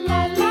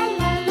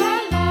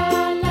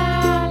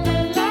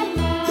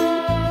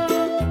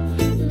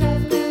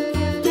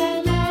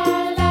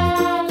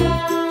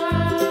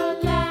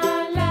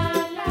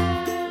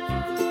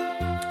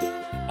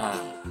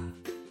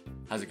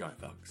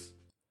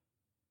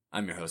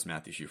I'm your host,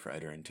 Matthew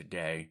Schufrider, and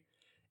today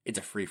it's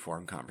a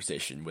free-form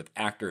conversation with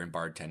actor and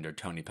bartender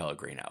Tony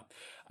Pellegrino.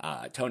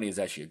 Tony is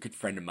actually a good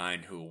friend of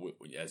mine who,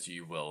 as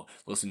you will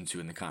listen to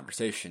in the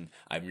conversation,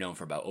 I've known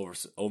for about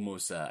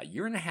almost a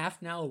year and a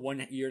half now,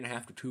 1 year and a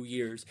half to 2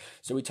 years.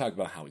 So we talk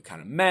about how we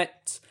kind of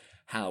met,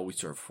 how we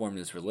sort of formed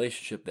this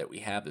relationship that we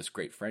have, this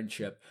great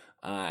friendship,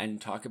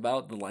 and talk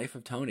about the life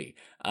of Tony.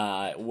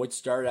 What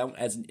started out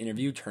as an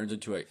interview turns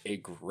into a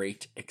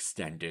great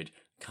extended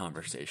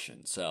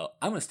conversation. So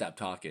I'm going to stop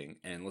talking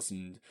and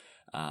listen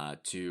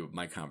to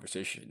my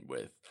conversation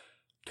with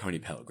Tony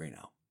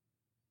Pellegrino.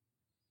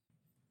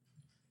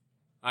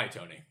 Hi,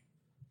 Tony.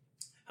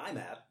 Hi,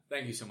 Matt.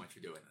 Thank you so much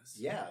for doing this.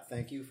 Yeah,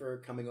 thank you for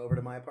coming over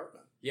to my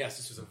apartment. Yes,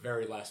 this was a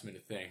very last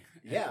minute thing.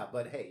 Yeah,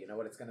 but hey, you know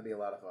what? It's going to be a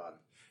lot of fun.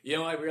 You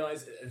know, I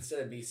realized instead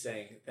of me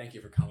saying thank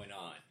you for coming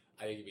on,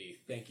 I think it'd be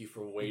thank you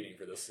for waiting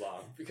for this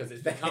long, because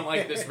it's become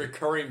like this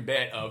recurring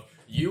bit of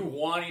you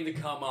wanting to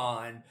come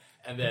on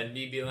and then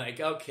me being like,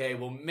 okay,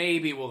 well,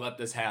 maybe we'll let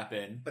this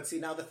happen. But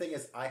see, now the thing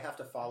is, I have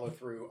to follow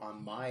through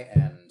on my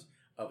end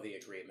of the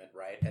agreement,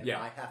 right? And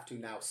Yeah. I have to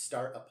now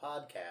start a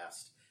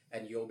podcast,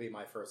 and you'll be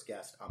my first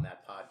guest on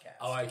that podcast.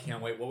 Oh, I can't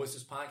wait. What was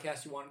this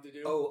podcast you wanted to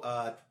do?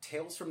 Oh,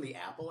 Tales from the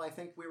Apple, I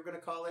think we were going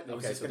to call it. It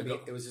was Okay, just so going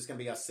to be. It was just going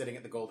to be us sitting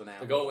at the Golden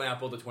Apple. The Golden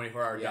Apple, the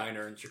 24-hour Yeah.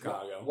 diner in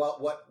Chicago. Well,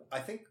 what I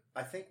think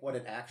what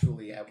it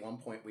actually at one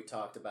point we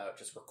talked about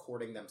just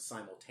recording them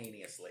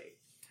simultaneously.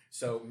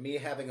 So me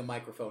having a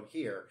microphone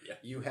here, Yeah.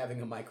 you having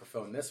a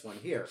microphone this one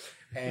here,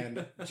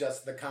 and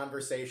just the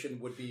conversation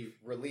would be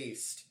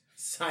released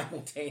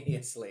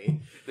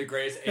simultaneously. The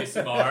greatest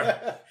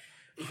ASMR.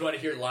 If you want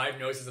to hear live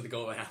noises of the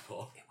Golden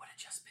Apple. It would have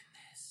just been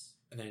this.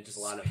 And then just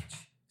a lot of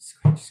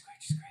Scratch.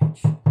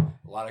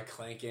 a lot of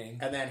clanking.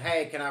 And then,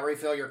 hey, can I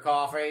refill your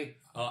coffee?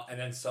 And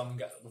then some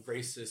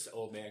racist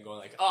old man going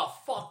like, oh,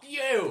 fuck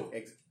you!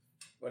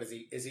 What is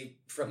he? Is he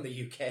from the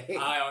UK?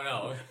 I don't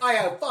know.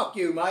 Fuck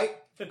you, mate.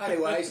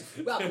 Anyways,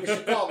 welcome to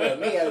Chicago,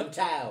 me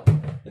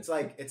hometown. It's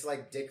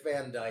like Dick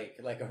Van Dyke,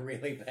 like a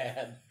really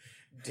bad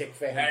Dick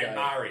Van Hey, Dyke.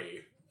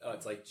 Mari. Oh,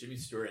 it's like Jimmy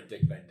Stewart and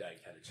Dick Van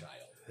Dyke had a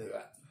child.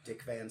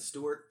 Dick Van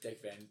Stewart?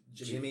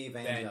 Jimmy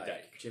Van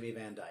Dyke. Jimmy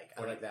Van Dyke.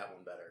 I like that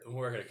one better.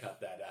 We're going to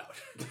cut that out.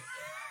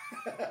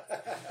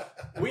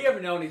 We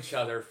have known each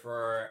other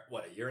for,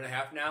 what, a year and a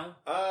half now?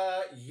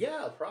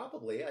 Yeah,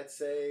 probably. I'd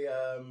say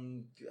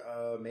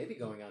maybe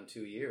going on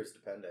 2 years,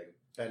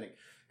 depending.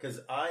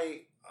 Because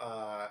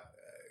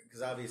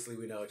because obviously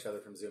we know each other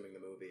from Zooming the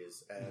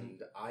Movies,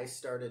 and I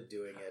started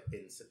doing it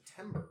in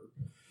September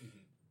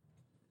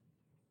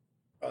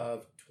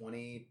of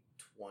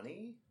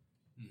 2020,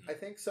 I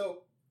think.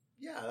 So,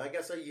 yeah, I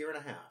guess a year and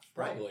a half.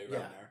 Probably right?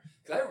 around there.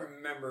 Because I don't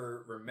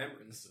remember,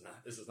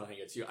 this is nothing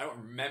against you, I don't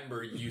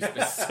remember you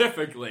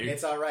specifically.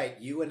 It's all right.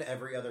 You and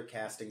every other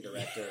casting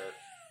director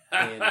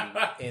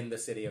in the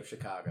city of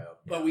Chicago.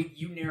 But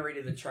you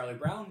narrated the Charlie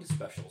Brown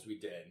specials we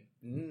did.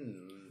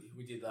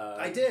 We did the...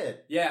 I did.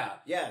 Yeah.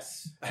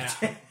 Yes.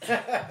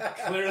 Yeah.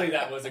 Clearly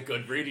that was a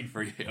good reading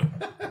for you.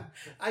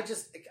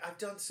 I've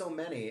done so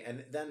many,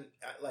 and then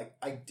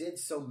I did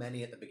so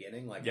many at the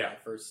beginning, when I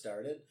first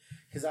started,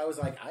 because I was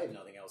like, I have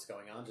nothing else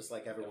going on, just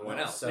like everyone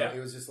else. So it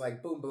was just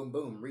like boom, boom,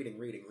 boom, reading.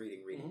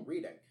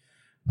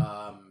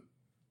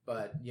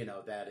 But you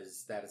know, that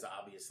is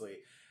obviously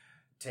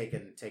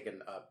taken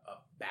a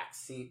back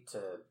seat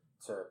to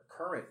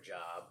current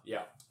job.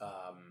 Yeah.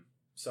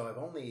 So I've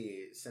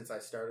only, since I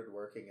started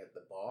working at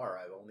the bar,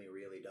 I've only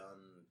really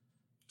done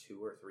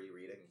 2 or 3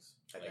 readings,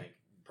 I think.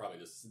 Probably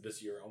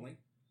this year only?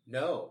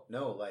 No,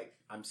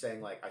 I'm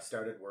saying I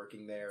started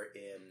working there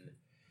in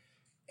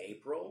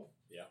April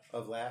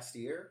of last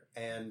year,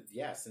 and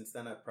since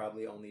then I've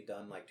probably only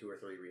done 2 or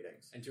 3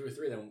 readings. And 2 or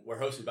 3 of them were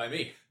hosted by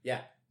me.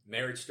 Yeah.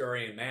 Marriage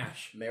Story and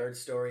MASH. Marriage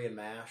Story and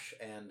MASH,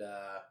 and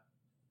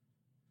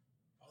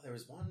there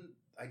was one,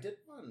 I did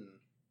one.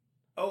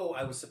 Oh,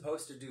 I was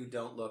supposed to do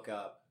Don't Look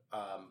Up,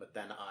 but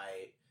then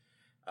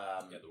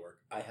you had to work.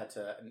 I had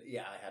to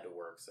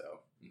work, so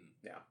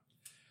yeah.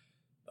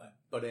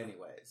 But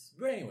anyways,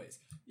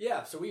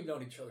 yeah. So we've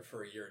known each other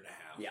for a year and a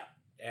half. Yeah,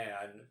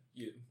 and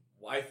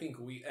I think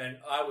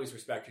I always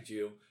respected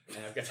you, and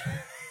I've got.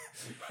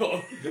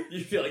 Well,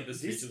 you feel like the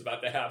speech is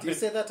about to happen. Do you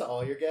say that to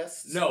all your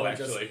guests? No, or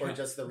actually,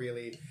 just the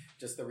really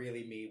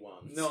me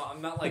ones. No,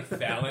 I'm not like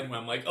Fallon, when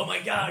I'm like, oh my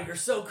god, you're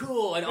so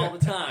cool, and all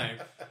the time.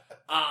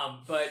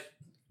 But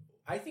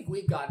I think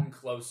we've gotten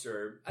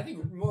closer. I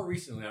think more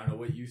recently. I don't know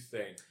what you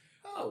think.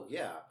 Oh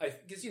yeah,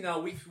 because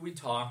we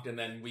talked, and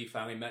then we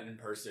finally met in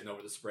person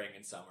over the spring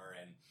and summer,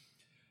 and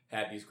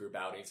had these group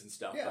outings and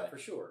stuff. Yeah, for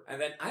sure. And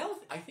then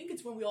I think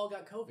it's when we all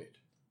got COVID.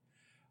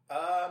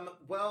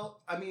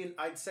 Well, I mean,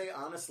 I'd say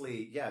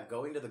honestly,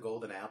 going to the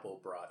Golden Apple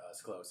brought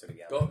us closer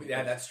together.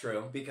 Yeah, that's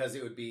true. Because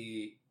it would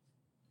be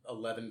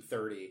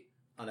 11:30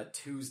 on a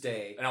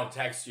Tuesday. And I'll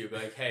text you, be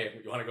like, hey,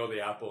 you want to go to the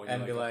Apple?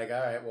 And be like,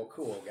 all right, well,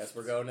 cool. Guess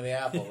we're going to the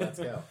Apple. Let's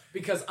go.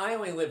 Because I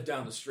only live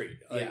down the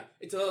street. Yeah.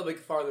 It's a little bit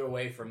farther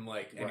away from,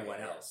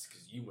 anyone else,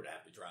 because you would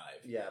have to drive.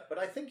 Yeah, but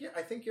I think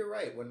you're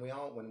right. When we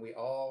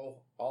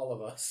all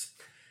of us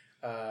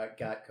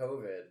got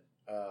COVID,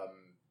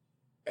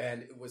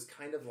 And it was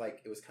kind of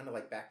like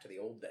back to the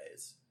old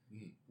days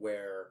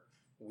where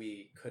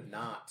we could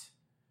not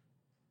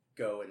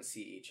go and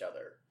see each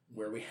other,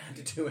 where we had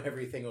to do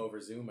everything over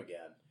Zoom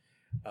again.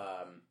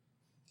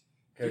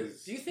 Do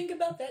you think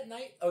about that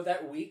night or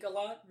that week a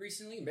lot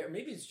recently?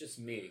 Maybe it's just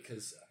me,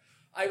 because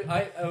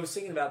I was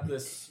thinking about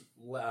this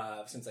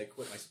since I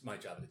quit my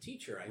job as a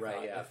teacher. I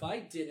thought, if I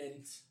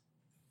didn't,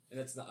 and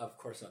it's not, of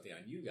course, nothing on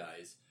you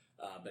guys,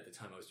 but at the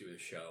time I was doing the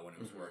show when I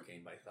was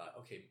working, but I thought,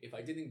 okay, if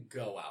I didn't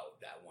go out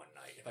that one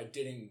night, if I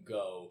didn't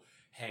go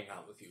hang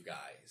out with you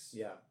guys,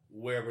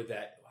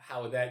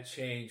 how would that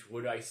change?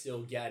 Would I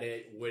still get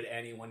it? Would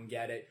anyone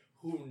get it?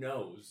 Who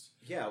knows?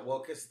 Yeah,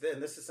 well, because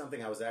this is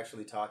something I was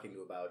actually talking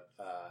to about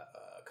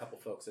a couple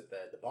folks at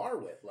the bar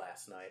with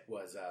last night,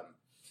 was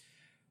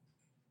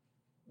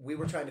we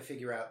were trying to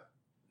figure out,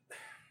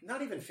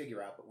 not even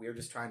figure out, but we were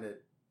just trying to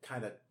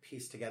kind of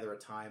piece together a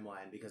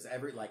timeline, because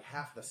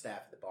half the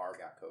staff at the bar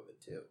got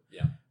COVID too.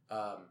 Yeah.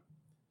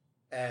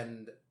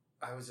 And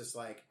I was just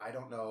like, I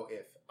don't know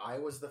if I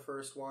was the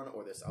first one,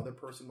 or this other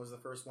person was the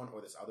first one, or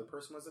this other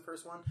person was the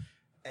first one.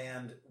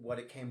 And what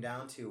it came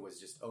down to was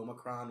just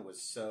Omicron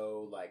was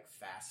so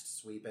fast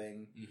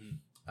sweeping,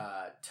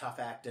 tough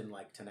acting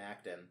like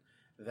Tinactin,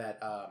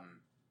 that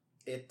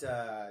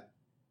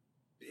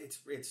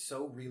it's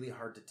so really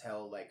hard to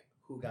tell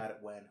who got it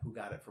when, who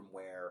got it from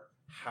where,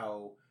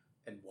 how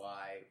and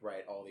why,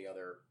 right? All the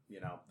other,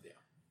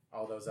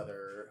 all those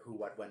other who,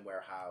 what, when,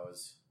 where,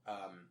 hows.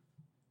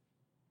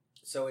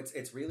 So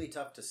it's really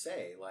tough to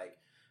say,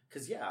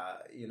 because,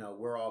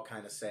 we're all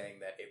kind of saying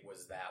that it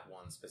was that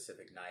one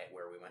specific night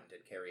where we went and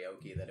did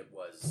karaoke, that it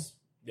was,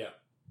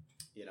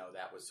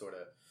 that was sort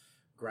of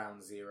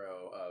ground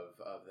zero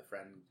of the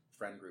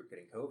friend group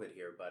getting COVID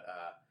here. But,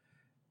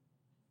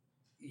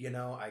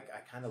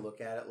 I kind of look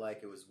at it like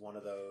it was one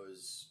of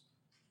those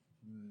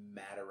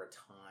matter of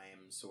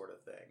time sort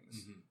of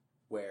things,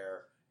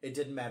 where it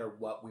didn't matter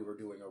what we were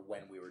doing or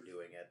when we were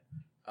doing it.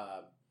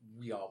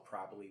 We all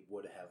probably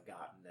would have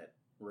gotten it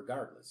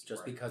regardless,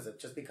 just because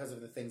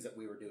of the things that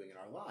we were doing in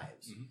our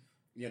lives,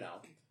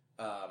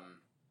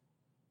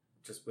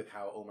 just with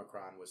how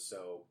Omicron was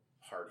so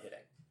hard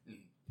hitting.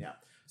 Yeah.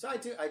 So I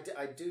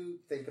do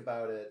think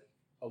about it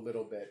a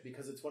little bit,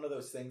 because it's one of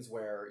those things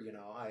where,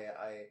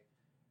 I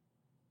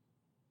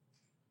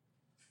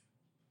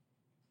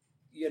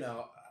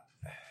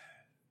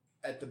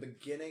at the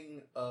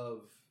beginning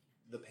of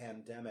the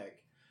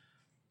pandemic,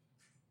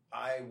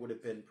 I would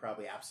have been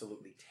probably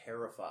absolutely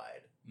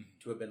terrified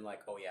to have been like,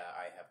 oh yeah,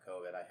 I had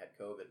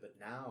COVID. But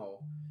now,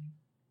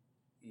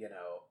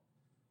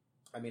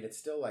 it's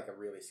still a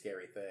really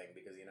scary thing,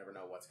 because you never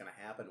know what's going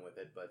to happen with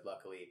it. But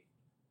luckily,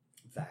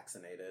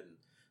 vaccinated and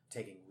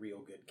taking real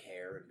good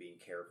care and being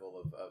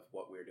careful of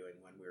what we're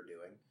doing when we're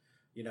doing.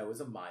 It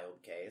was a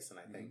mild case, and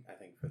I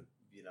think for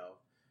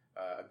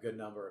a good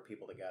number of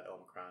people that got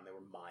Omicron, they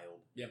were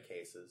mild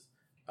cases.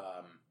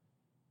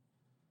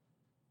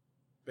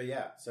 But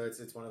yeah, so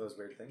it's one of those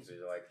weird things where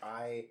you're like,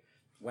 I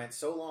went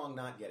so long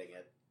not getting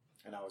it,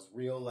 and I was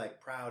real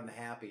proud and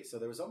happy. So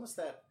there was almost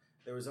that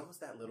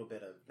little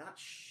bit of, not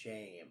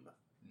shame,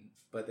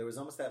 but there was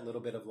almost that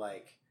little bit of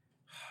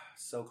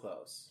so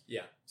close.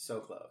 Yeah. So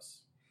close.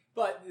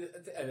 But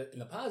in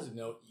the positive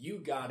note, you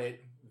got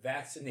it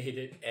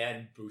vaccinated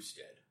and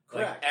boosted.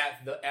 Correct.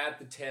 At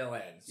the tail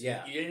end. So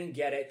yeah. You didn't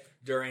get it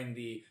during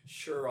the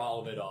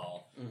all of it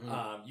all.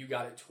 You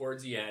got it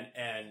towards the end,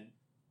 and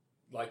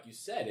like you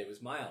said, it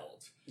was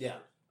mild. Yeah.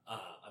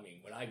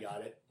 When I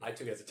got it, I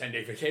took it as a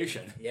 10-day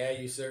vacation. Yeah,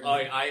 you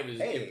certainly.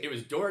 It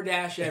was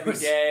DoorDash every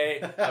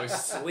day. I was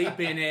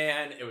sleeping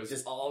in. It was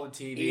just all the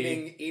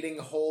TV. Eating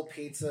whole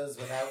pizzas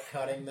without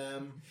cutting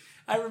them.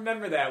 I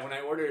remember that when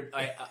I ordered.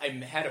 I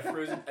had a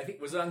frozen. I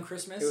think, was it on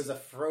Christmas? It was a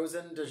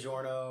frozen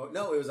DiGiorno.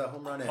 No, it was a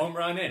home run in. Home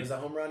run in. It was a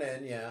home run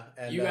in. Yeah.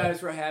 And you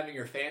guys were having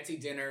your fancy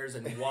dinners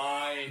and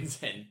wines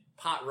and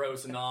pot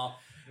roast and all.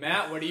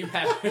 Matt, what are you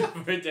having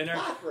for dinner?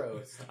 Pot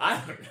roast.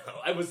 I don't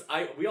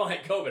know. We all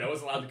had COVID. I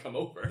wasn't allowed to come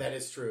over. That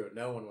is true.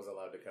 No one was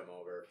allowed to come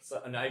over.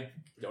 So, and I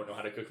don't know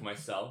how to cook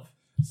myself.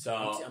 So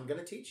I'm going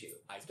to teach you.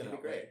 It's going to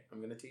be great. I'm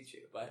going to teach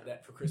you. But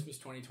that for Christmas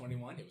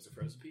 2021, it was a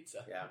frozen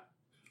pizza. Yeah,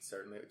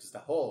 certainly. Just a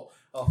whole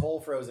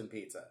frozen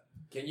pizza.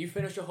 Can you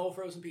finish a whole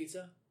frozen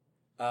pizza?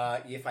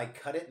 If I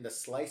cut it into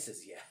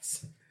slices,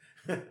 yes.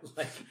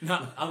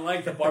 Not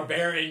unlike the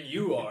barbarian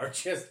you are.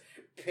 Just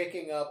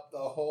picking up the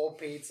whole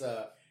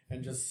pizza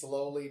and just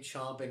slowly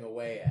chomping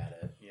away at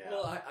it. Yeah.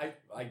 Well,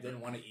 I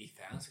didn't want to eat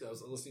fast because I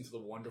was listening to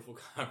the wonderful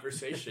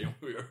conversation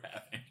we were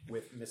having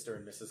with Mr.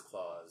 and Mrs.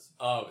 Claus.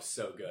 Oh, it was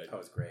so good. That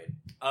was great.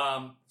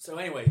 So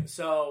anyway,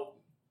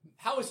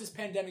 how has this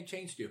pandemic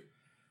changed you?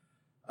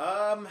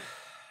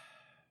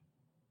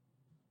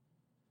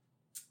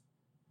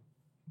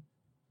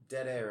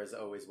 Dead air is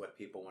always what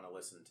people want to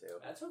listen to.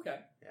 That's okay.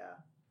 Yeah.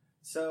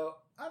 So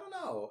I don't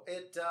know.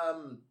 It.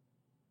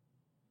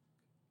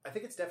 I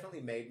think it's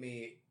definitely made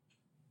me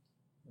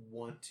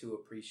want to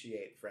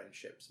appreciate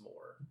friendships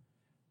more.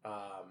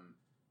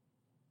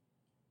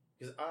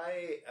 Because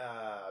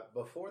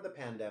before the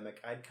pandemic,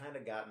 I'd kind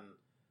of gotten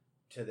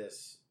to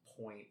this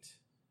point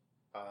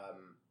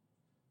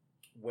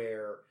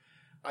where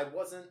I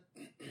wasn't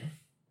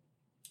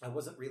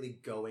really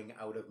going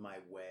out of my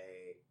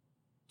way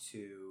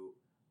to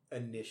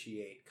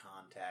initiate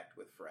contact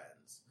with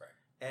friends. Right.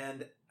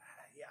 And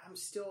I'm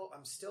still a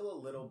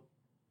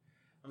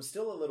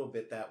little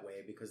bit that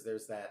way, because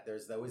there's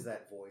always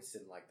that voice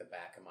in like the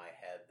back of my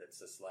head that's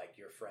just like,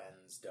 your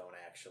friends don't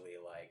actually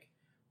like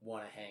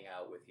want to hang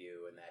out with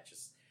you, and that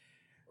just,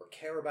 or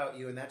care about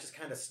you, and that just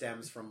kind of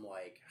stems from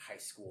like high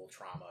school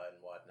trauma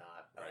and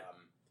whatnot. Right.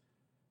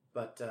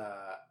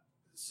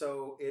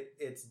 So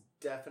it's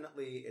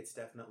definitely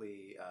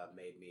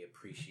made me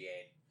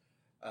appreciate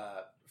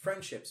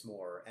friendships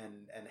more,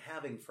 and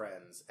having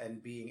friends,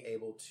 and being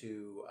able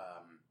to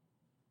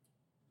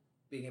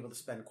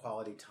spend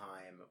quality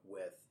time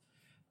with,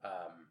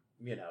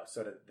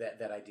 sort of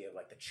that idea of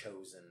like the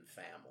chosen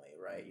family,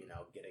 right? You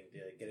know,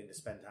 getting to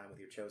spend time with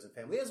your chosen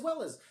family, as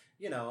well as,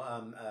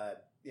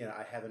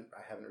 I haven't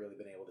really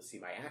been able to see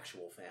my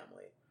actual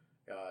family,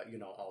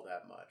 all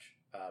that much.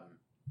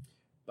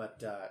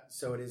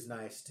 So it is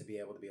nice to be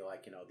able to be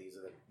like,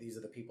 these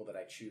are the people that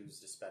I choose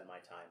to spend my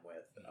time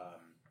with.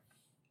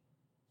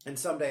 And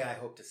someday I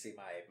hope to see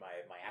my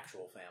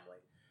actual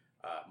family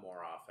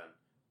more often.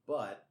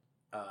 But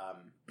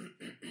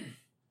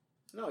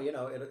no,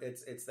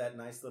 it's that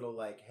nice little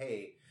like,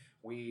 hey,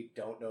 we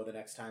don't know the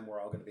next time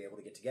we're all going to be able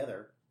to get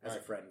together as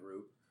a friend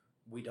group.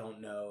 We don't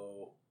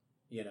know,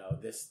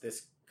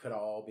 this could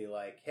all be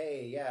like,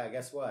 hey, yeah,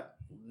 guess what?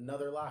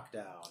 Another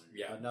lockdown.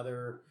 Yeah.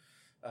 Another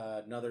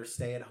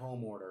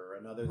stay-at-home order,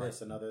 another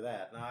this, another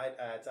that. Now,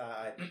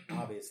 I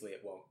obviously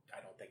it won't.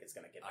 I don't think it's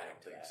going to get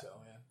back to that. So.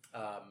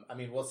 Yeah. I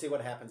mean, we'll see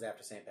what happens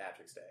after St.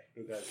 Patrick's Day,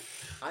 because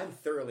I'm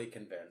thoroughly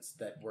convinced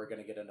that we're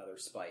going to get another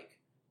spike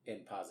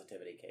in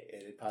positivity.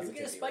 Did we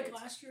get a spike rates.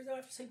 Last year though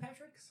after St.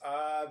 Patrick's?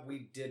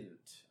 We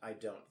didn't. I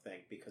don't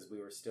think, because we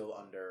were still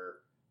under.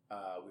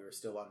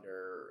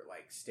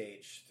 Like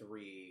stage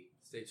 3,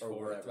 stage 4,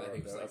 whatever, I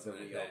think of the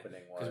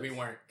reopening was. Because we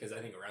weren't, because I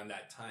think around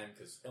that time,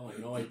 because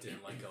Illinois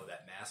didn't let go of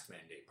that mask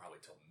mandate probably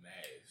till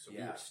May, so we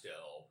were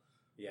still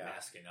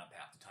masking up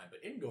half the time.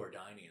 But indoor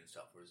dining and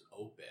stuff was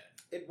open.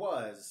 It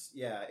was,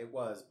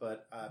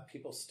 but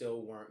people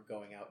still weren't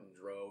going out in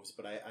droves.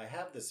 But I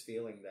have this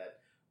feeling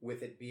that with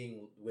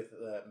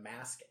the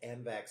mask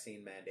and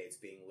vaccine mandates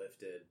being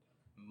lifted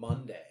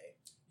Monday.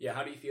 Yeah,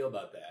 how do you feel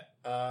about that?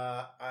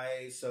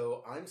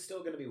 I'm still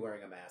going to be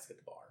wearing a mask at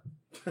the bar.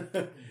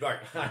 Right.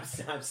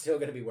 I'm still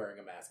going to be wearing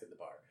a mask at the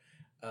bar.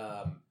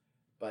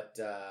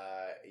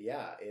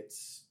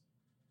 It's,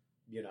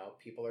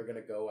 people are going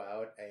to go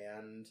out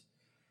and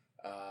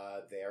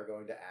they are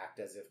going to act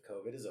as if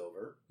COVID is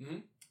over.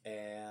 Mm-hmm.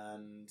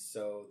 And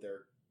so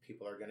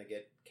people are going to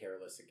get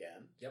careless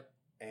again. Yep.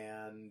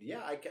 And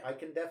I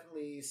can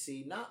definitely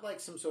see, not like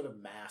some sort of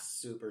mass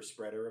super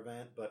spreader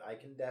event, but I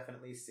can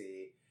definitely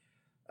see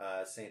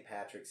St.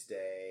 Patrick's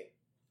Day,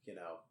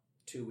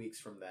 2 weeks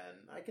from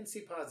then, I can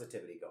see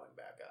positivity going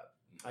back up.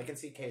 Mm-hmm. I can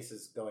see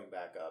cases going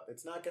back up.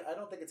 It's not. I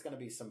don't think it's going to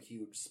be some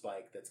huge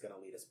spike that's going to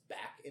lead us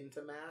back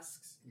into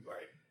masks.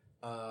 Right.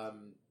 I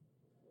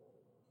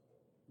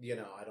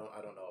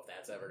don't know if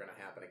that's ever going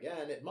to happen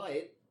again. It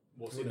might.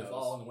 We'll see in the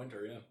fall and the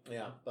winter. Yeah.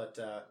 Yeah, but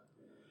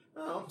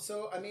no.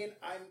 So I mean,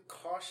 I'm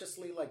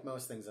cautiously, like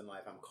most things in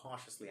life, I'm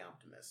cautiously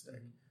optimistic.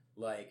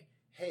 Mm-hmm. Like,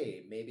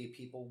 hey, maybe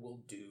people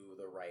will do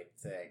the right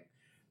thing.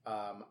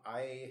 I'm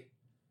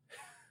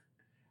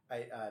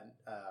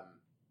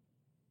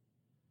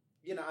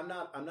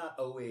not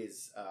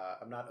always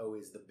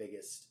the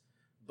biggest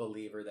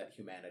believer that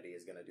humanity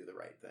is going to do the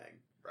right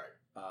thing. Right.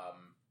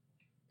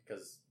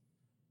 Because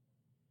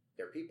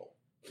they're people.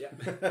 Yeah.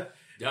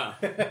 Yeah.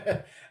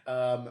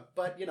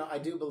 But I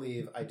do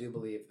believe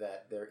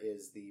that there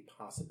is the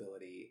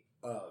possibility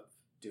of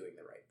doing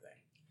the right thing.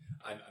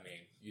 I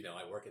mean,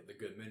 I work at the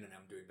Goodman and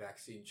I'm doing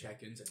vaccine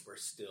check-ins, and we're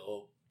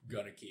still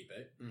gonna keep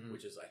it, mm-hmm.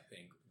 which is, I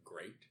think,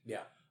 great.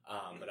 Yeah.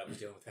 But I was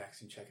dealing with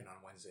vaccine check-in on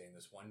Wednesday, and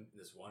this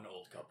one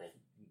old couple,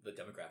 the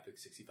demographic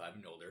 65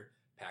 and older,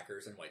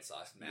 Packers and White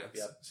Sox and Max.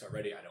 Yep. So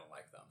already I don't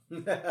like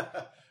them.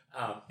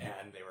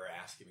 And they were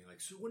asking me,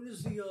 like, so when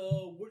is the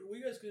what are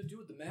you guys gonna do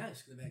with the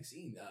mask and the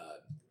vaccine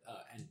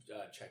and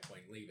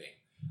checkpoint leaving?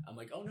 I'm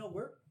like, oh no,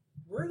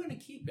 we're gonna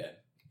keep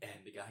it.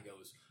 And the guy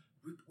goes,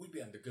 we've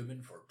been on the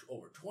Goodman for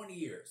over 20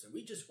 years, and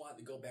we just wanted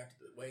to go back to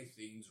the way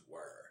things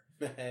were.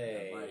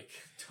 Hey. I'm like,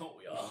 don't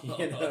we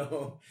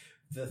all?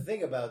 The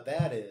thing about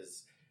that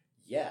is,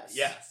 yes.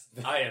 Yes,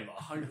 I am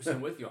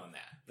 100% with you on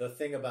that. The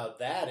thing about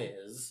that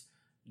is,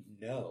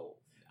 no.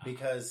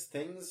 Because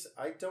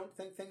I don't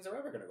think things are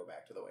ever going to go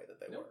back to the way that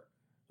they were.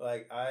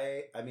 Like,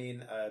 I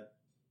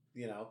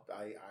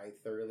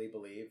thoroughly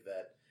believe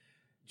that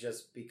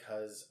just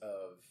because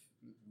of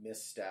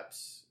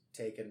missteps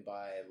taken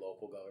by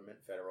local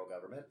government, federal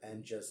government,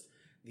 and just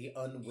the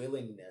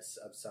unwillingness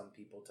of some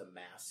people to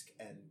mask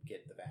and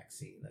get the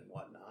vaccine and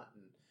whatnot.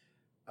 And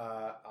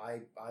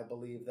I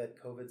believe that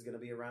COVID's going to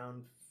be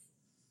around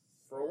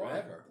for a while.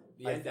 Forever.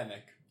 The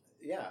endemic.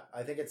 Yeah,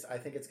 I think it's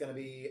going to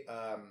be.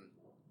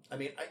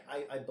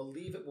 I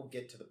believe it will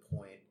get to the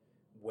point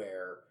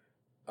where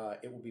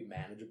it will be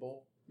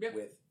manageable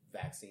with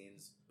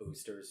vaccines,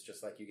 boosters,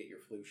 just like you get your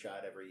flu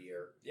shot every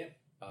year. Yeah.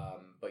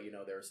 But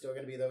there are still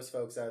going to be those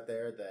folks out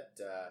there that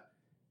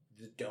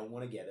don't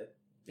want to get it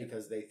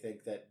because they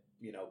think that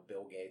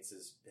Bill Gates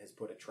has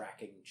put a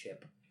tracking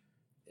chip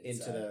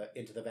into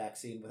the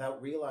vaccine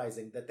without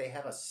realizing that they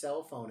have a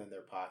cell phone in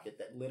their pocket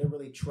that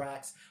literally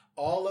tracks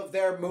all of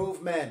their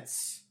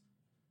movements.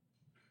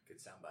 Good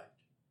soundbite.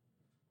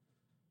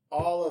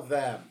 All of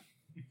them.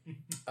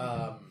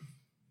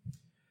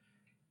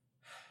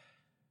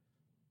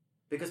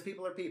 Because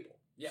people are people.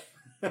 Yeah.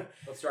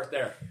 Let's start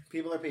there.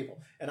 People are people.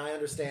 And I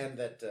understand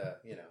that,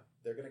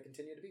 they're going to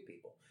continue to be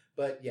people.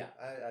 But yeah,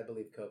 I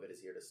believe COVID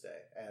is here to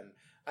stay. And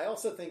I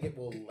also think it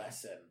will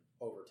lessen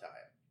over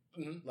time.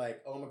 Mm-hmm.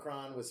 Like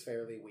Omicron was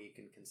fairly weak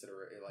and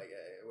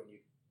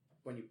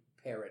when you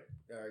pair it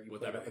you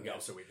with everything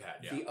else that we've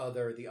had,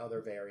 the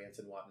other variants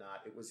and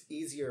whatnot, it was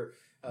easier,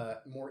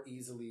 more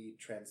easily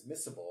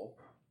transmissible,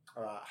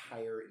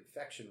 higher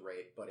infection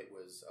rate, but it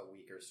was a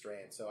weaker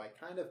strain. So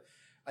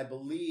I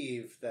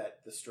believe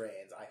that the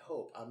strains. I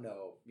hope I'm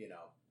no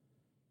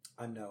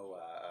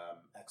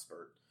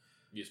expert.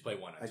 You just play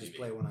one on TV. I just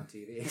play one on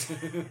TV.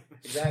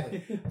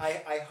 Exactly.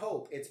 I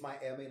hope it's I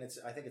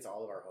think it's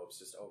all of our hopes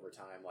just over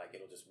time. Like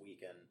it'll just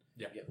weaken,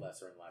 get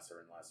lesser and lesser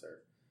and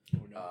lesser.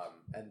 Who knows?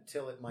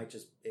 Until it might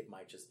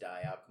just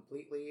die out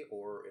completely,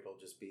 or it'll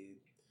just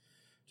be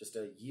just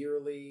a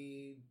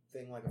yearly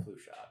thing like a flu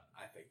shot.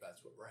 I think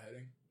that's what we're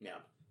heading. Yeah.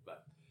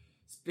 But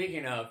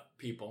speaking of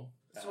people,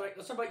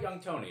 let's talk about young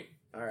Tony.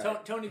 All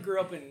right. Tony grew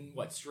up in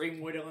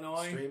Streamwood,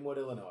 Illinois. Streamwood,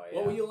 Illinois.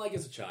 What were you like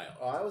as a child?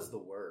 Oh, I was the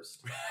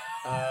worst.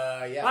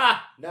 I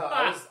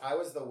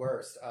was the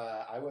worst.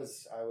 I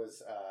was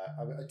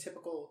a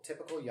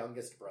typical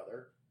youngest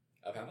brother.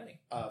 Of how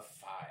many? Of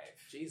 5.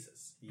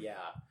 Jesus.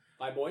 Yeah.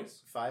 5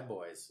 boys? 5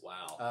 boys.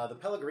 Wow. The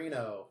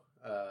Pellegrino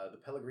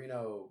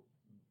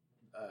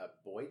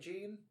boy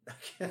gene, I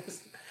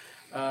guess.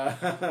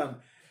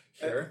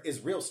 Sure.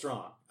 Is real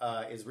strong.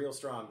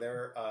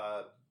 They're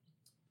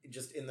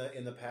just in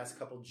the past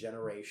couple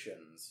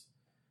generations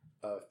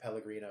of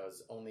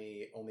Pellegrinos,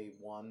 only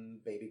one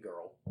baby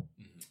girl,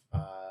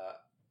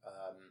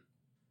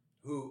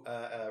 who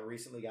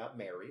recently got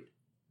married.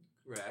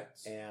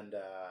 Correct. And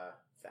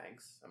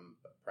thanks, I'm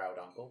a proud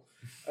uncle.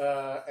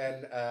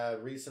 And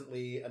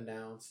recently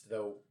announced,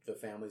 though the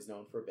family's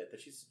known for a bit,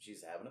 that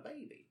she's having a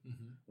baby.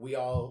 Mm-hmm. We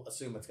all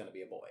assume it's going to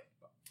be a boy,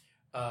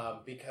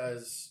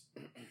 because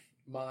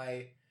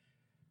my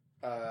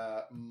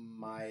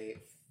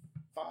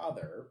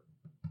father,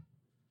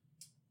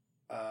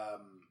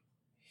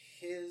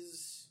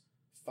 his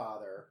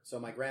father, so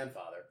my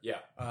grandfather. Yeah.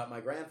 My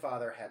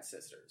grandfather had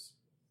sisters.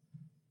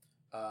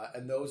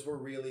 And those were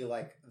really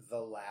like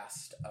the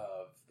last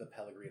of the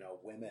Pellegrino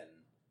women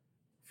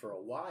for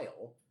a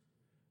while.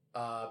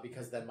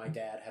 Because then my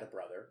dad had a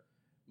brother.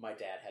 My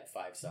dad had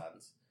 5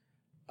 sons.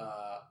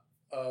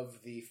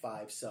 Of the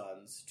 5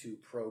 sons to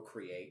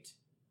procreate,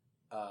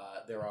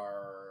 there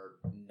are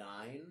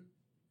 9.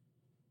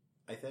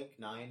 I think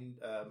 9.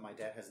 My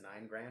dad has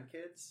 9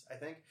 grandkids. I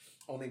think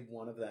only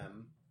one of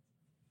them,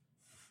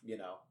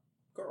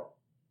 girl.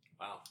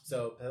 Wow.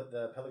 So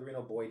the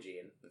Pellegrino boy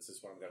gene, this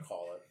is what I'm going to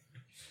call it,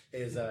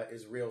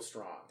 is real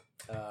strong.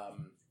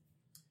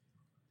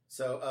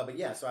 So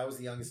I was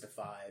the youngest of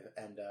 5,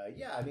 and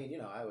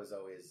I was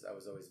always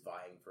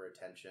vying for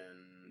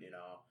attention.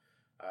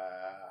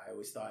 I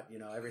always thought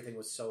everything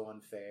was so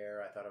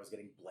unfair. I thought I was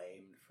getting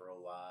blamed for a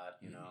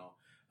lot.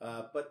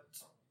 But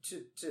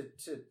to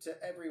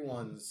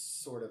everyone's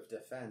sort of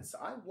defense,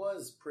 I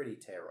was pretty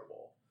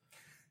terrible.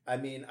 I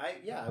mean,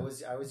 I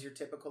was your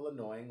typical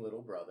annoying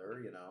little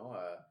brother.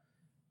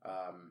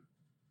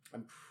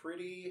 I'm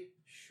pretty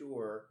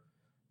sure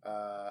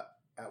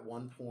at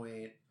one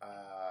point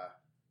I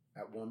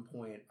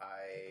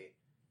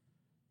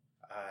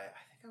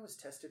think I was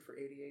tested for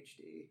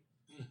ADHD.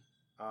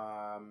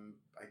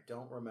 I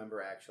don't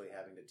remember actually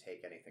having to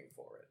take anything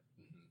for it.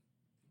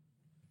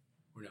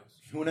 Mm-hmm.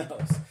 Who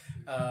knows?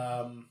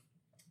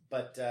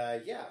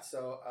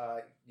 So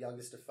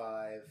youngest of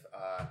 5,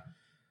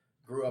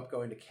 grew up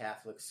going to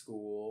Catholic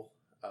school,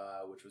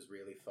 which was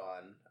really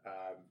fun.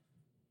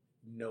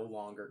 No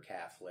longer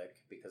Catholic,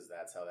 because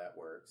that's how that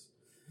works.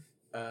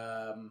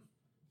 And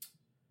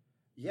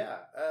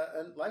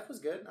life was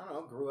good. I don't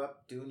know, grew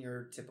up doing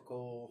your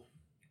typical...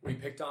 Were you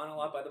picked on a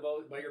lot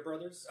by your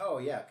brothers? Oh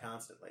yeah,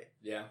 constantly.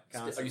 Yeah,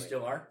 constantly. You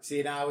still are?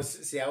 I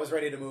was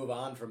ready to move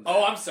on from that.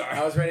 Oh, I'm sorry.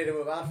 I was ready to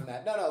move on from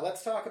that. No.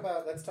 Let's talk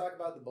about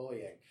the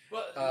bullying.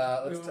 Well,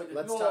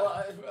 let's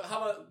talk.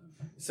 How about?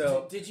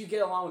 So, did you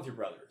get along with your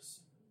brothers?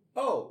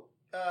 Oh,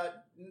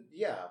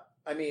 yeah.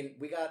 I mean,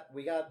 we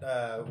definitely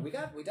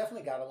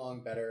got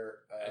along better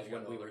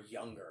when we were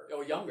younger.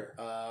 Oh, younger.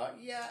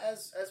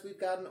 As we've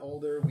gotten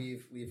older,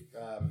 we've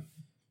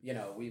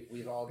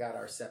all got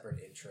our separate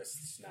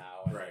interests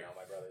now. And, right.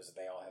 My brothers,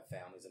 they all have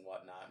families and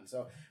whatnot. And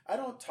so I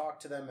don't talk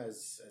to them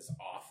as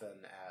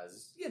often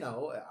as,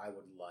 I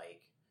would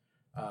like,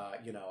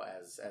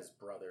 as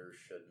brothers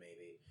should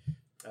maybe.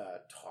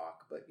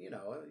 talk, but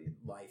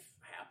life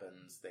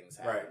happens, things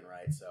happen,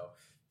 right? So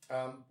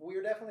we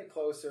were definitely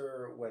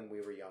closer when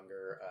we were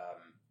younger,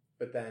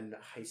 but then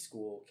high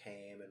school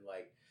came, and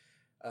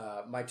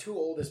my two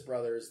oldest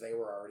brothers, they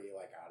were already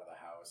out of the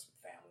house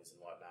with families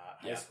and whatnot.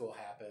 High school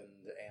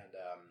happened,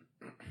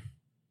 and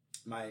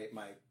my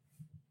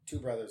two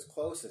brothers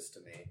closest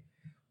to me,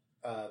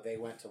 they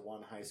went to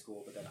one high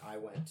school, but then I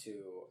went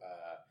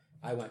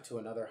to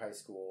another high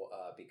school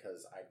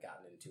because I'd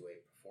gotten into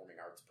a performing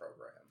arts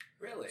program.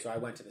 Really? So I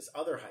went to this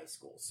other high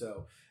school.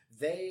 So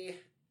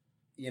they,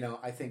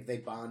 I think they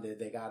bonded.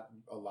 They got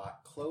a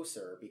lot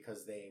closer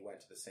because they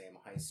went to the same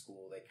high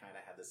school. They kind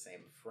of had the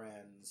same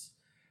friends.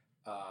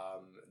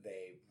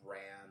 They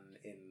ran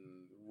in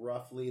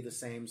roughly the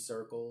same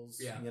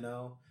circles,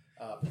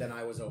 But then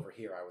I was over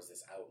here. I was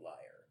this outlier.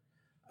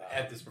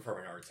 At this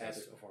performing arts high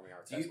school.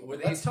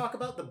 Let's talk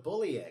about the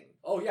bullying.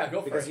 Oh, yeah,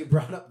 go for it. Because you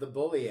brought up the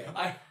bullying.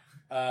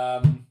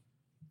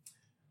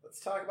 Let's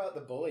talk about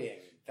the bullying.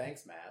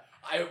 Thanks, Matt.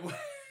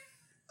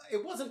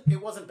 It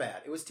wasn't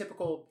bad. It was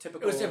typical.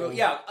 It was typical.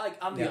 Yeah,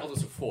 I'm the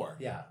eldest of four.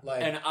 Yeah,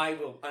 and I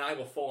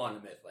will full on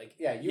admit,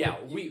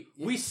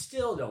 we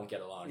still don't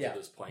get along at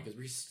this point because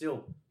we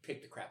still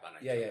pick the crap out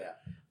of each other. Yeah.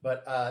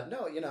 But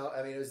no,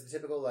 it was the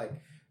typical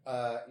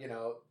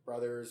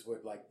brothers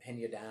would pin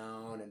you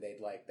down and they'd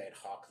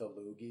hawk the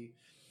loogie,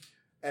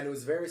 and it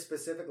was very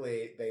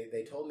specifically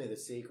they told me the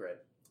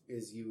secret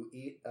is you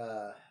eat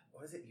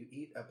what is it? You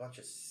eat a bunch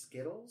of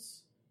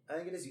Skittles. I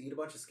think it is. You eat a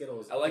bunch of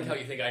Skittles. I like how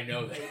you think I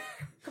know that.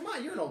 Come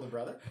on, you're an older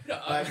brother. No,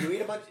 you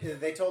eat a bunch.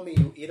 They told me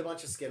you eat a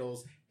bunch of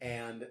Skittles,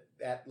 and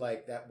that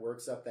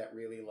works up that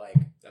really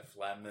that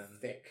phlegm,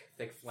 thick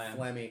phlegm,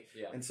 phlegmy.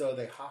 Yeah. And so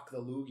they hawk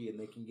the loogie, and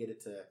they can get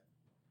it to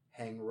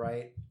hang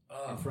right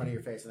in front of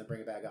your face, and then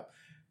bring it back up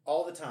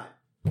all the time.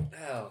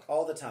 Oh.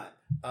 All the time.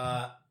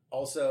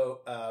 Also,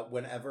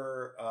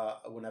 whenever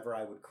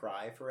I would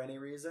cry for any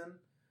reason,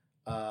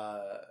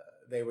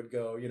 they would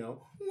go,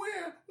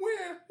 where,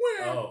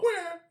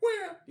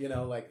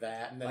 like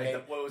that, and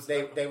then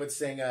they would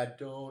sing,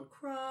 "Don't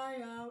cry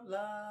out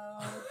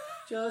loud,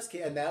 just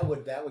kidding," and that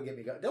would get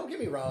me going. Don't get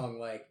me wrong,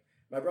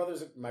 my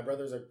brothers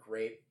are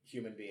great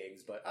human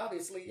beings, but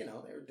obviously,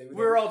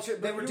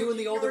 they were doing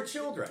the older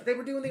children. They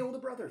were doing the older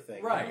brother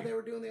thing, right? They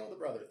were doing the older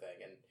brother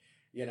thing,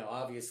 and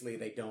obviously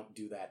they don't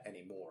do that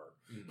anymore.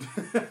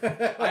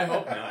 I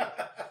hope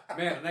not.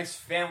 Man, the next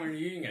family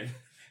reunion.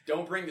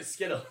 Don't bring the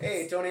Skittles.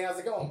 Hey, Tony, how's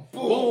it going?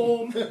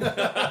 Boom!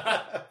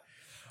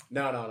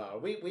 No.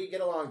 We get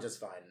along just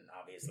fine,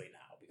 obviously,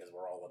 now, because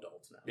we're all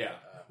adults now. Yeah.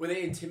 Were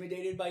they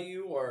intimidated by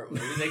you, or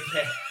did they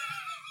care?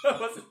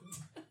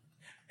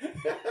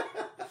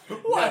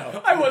 What?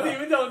 No. I wasn't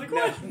even done with the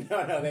question.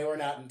 No, they were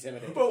not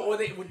intimidated. But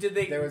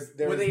there was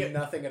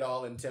nothing at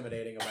all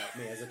intimidating about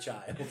me as a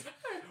child.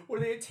 Were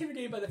they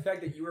intimidated by the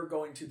fact that you were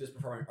going to this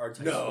performing arts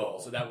high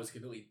school? So that was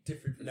completely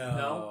different from them?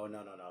 No.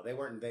 They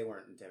weren't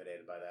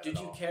intimidated by that. Did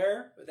you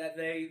care that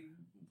they?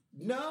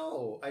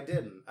 No, I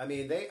didn't.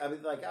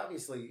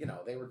 Obviously,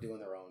 they were doing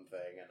their own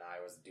thing, and I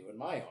was doing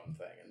my own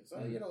thing, and so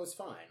it was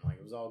fine.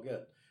 It was all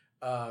good.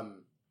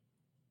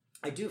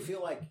 I do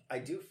feel like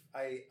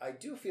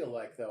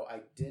though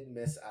I did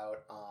miss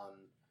out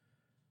on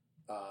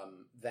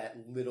that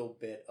little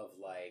bit of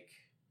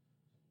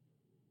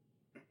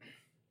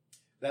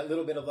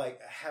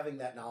having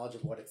that knowledge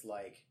of what it's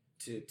like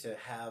to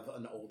have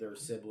an older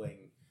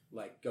sibling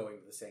going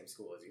to the same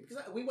school as you,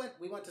 because we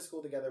went to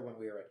school together when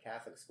we were at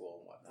Catholic school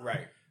and whatnot,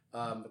 right?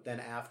 But then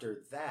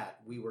after that,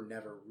 we were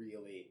never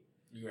really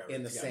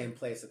in the same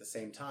place at the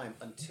same time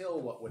until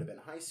what would have been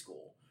high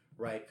school.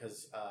 Right,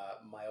 because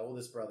my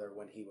oldest brother,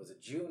 when he was a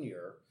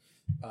junior,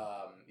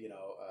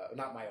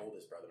 not my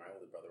oldest brother. My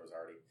oldest brother was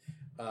already,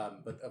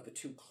 but of the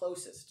two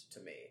closest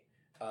to me,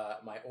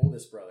 my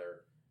oldest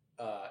brother,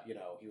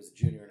 he was a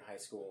junior in high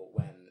school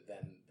when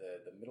then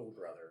the middle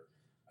brother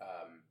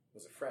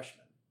was a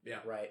freshman. Yeah.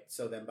 Right.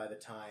 So then by the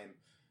time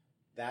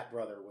that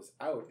brother was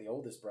out, the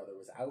oldest brother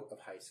was out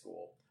of high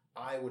school,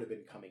 I would have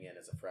been coming in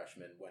as a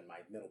freshman when my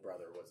middle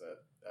brother was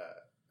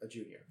a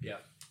junior. Yeah.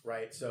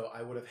 Right. So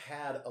I would have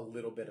had a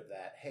little bit of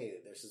that.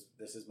 Hey,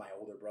 this is my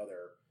older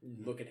brother.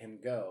 Mm-hmm. Look at him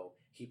go.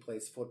 He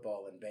plays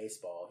football and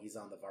baseball. He's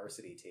on the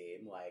varsity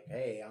team.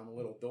 Hey, I'm a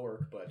little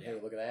dork, but hey,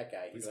 look at that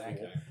guy. He's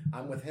cool.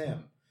 I'm with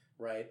him.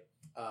 Right.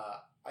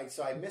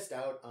 So I missed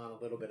out on a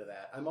little bit of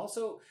that.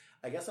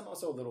 I guess I'm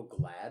also a little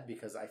glad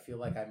because I feel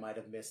like I might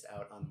have missed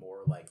out on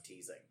more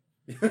teasing.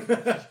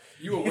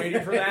 You were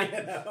waiting for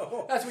that?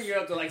 That's when you're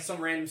up to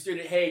some random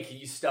student, hey, can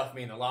you stuff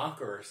me in a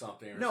locker or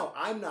something? No,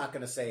 I'm not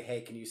going to say,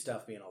 hey, can you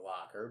stuff me in a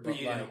locker? But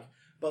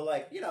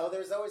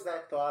there's always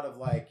that thought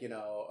of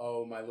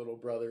oh, my little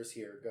brother's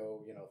here,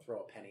 go,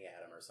 throw a penny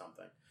at him or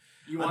something.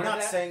 I'm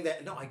not saying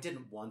that. No, I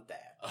didn't want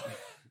that.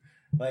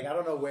 I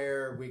don't know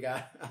where we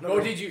got.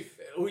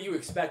 Were you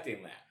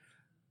expecting that?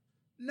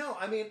 No,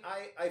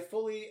 I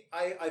fully,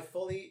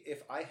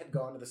 if I had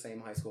gone to the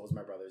same high school as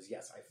my brothers,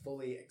 yes, I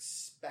fully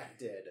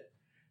expected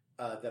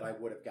that I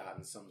would have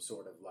gotten some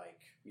sort of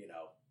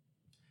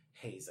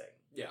hazing.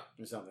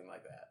 or something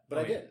like that. But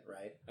I didn't,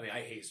 right?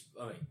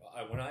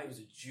 When I was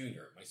a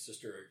junior, my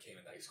sister came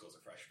into high school as a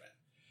freshman.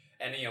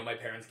 And, my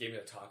parents gave me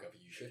the talk of,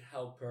 you should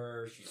help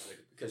her,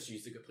 because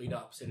she's the complete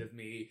opposite of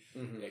me,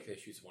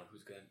 because she's the one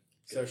who's going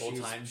to get a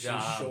full-time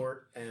job. She's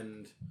short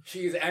and...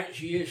 She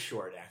is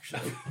short,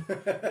 actually.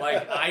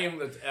 Like, I am,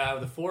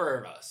 the four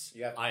of us,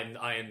 I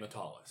am the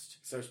tallest.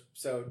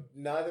 So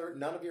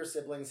none of your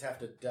siblings have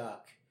to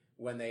duck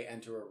when they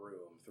enter a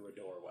room through a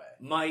doorway.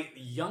 My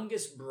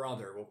youngest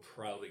brother will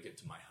probably get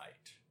to my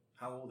height.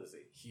 How old is he?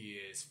 He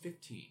is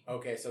 15.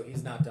 Okay, so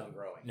he's not done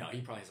growing. No,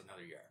 he probably has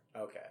another year.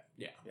 Okay.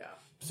 Yeah. Yeah.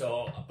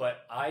 So,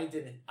 but I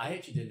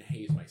actually didn't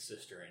haze my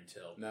sister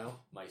until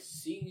my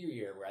senior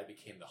year, where I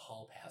became the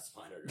hall pass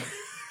monitor.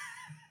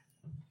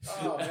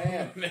 Oh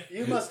man,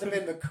 you must have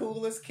been the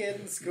coolest kid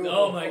in school.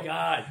 Oh my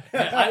god,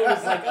 I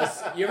was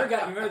like, you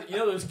remember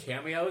those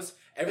cameos?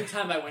 Every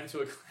time I went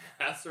to a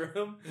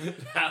classroom,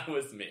 that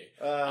was me.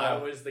 I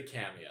was the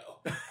cameo,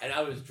 and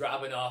I was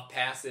dropping off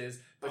passes.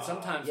 But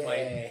sometimes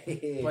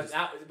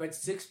but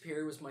sixth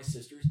period was my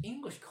sister's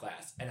English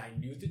class, and I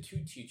knew the two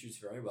teachers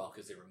very well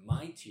because they were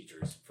my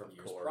teachers from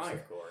years prior.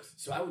 Of course.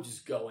 So I would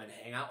just go and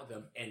hang out with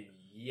them and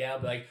be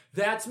like,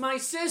 "That's my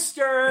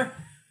sister,"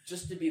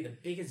 just to be the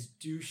biggest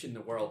douche in the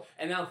world.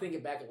 And now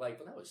thinking back, well,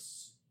 that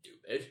was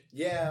stupid.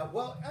 Yeah.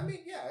 Well, and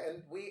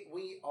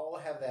we all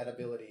have that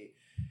ability.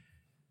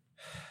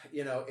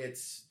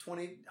 It's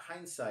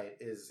hindsight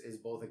is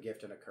both a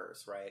gift and a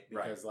curse, right?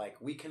 Because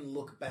we can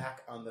look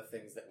back on the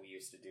things that we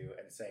used to do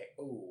and say,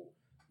 oh,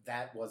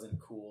 that wasn't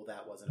cool.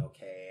 That wasn't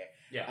okay.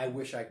 Yeah. I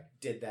wish I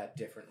did that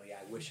differently.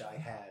 I wish I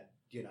had,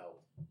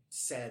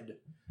 said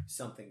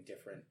something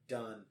different,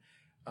 done.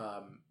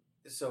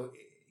 So,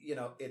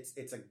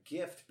 it's a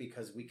gift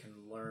because we can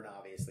learn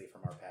obviously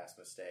from our past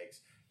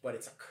mistakes, but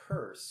it's a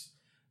curse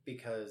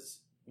because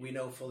we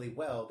know fully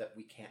well that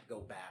we can't go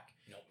back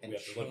and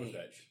change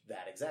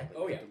that.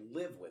 Exactly. We have to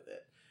live with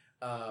it.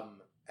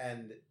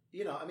 And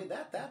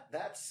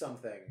that's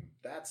something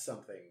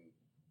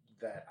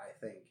that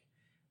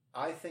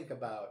I think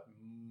about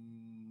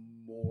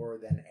more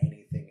than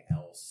anything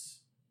else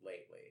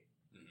lately.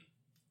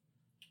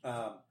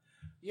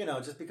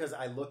 Mm-hmm. Just because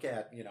I look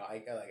at,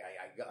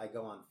 I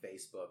go on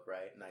Facebook,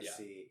 right? And I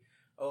see,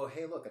 oh,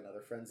 hey, look,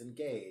 another friend's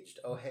engaged.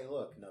 Oh, hey,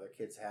 look, another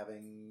kid's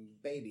having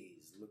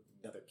babies. Look,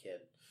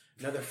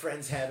 another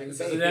friend's having babies.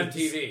 This is an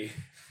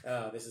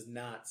MTV. This is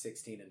not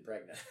 16 and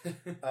pregnant.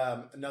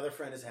 Another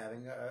friend is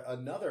having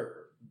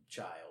another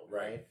child,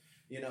 right?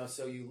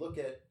 So you look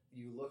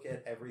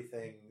at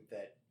everything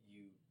that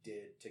you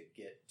did to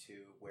get to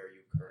where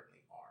you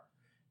currently are,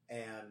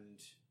 and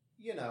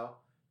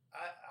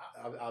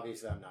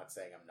obviously I'm not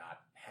saying I'm not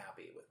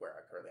happy with where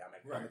I currently am.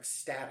 I'm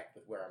ecstatic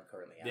with where I'm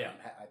currently at. Yeah.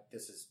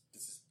 This is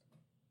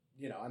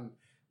I'm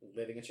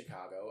living in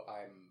Chicago.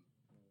 I'm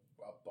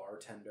a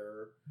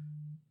bartender,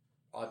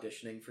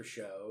 auditioning for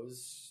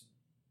shows,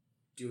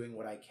 doing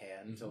what I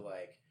can to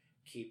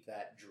keep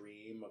that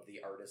dream of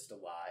the artist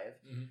alive.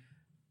 Mm-hmm.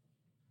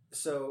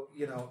 So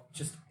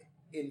just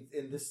in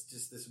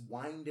this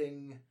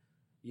winding,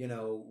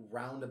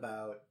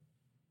 roundabout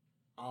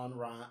on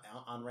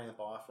ramp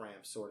off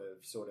ramp sort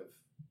of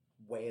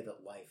way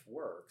that life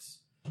works.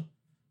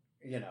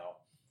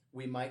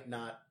 We might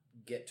not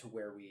get to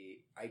where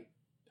we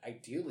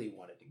ideally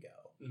wanted to go,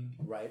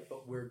 right?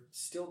 But we're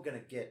still going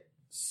to get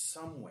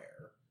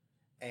somewhere.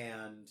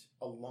 And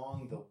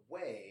along the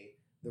way,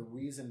 the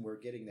reason we're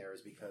getting there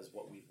is because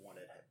what we've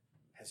wanted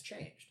has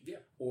changed. Yeah.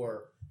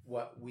 Or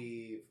what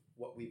we've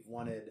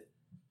wanted,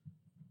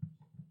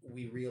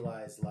 we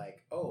realize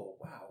oh,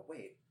 wow,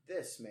 wait,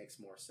 this makes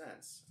more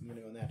sense. I'm going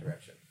to go in that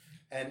direction.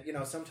 And,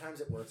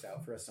 sometimes it works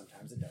out for us,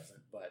 sometimes it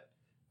doesn't. But,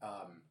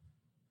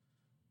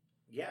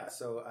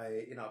 so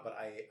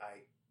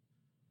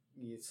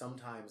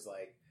sometimes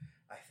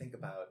I think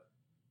about,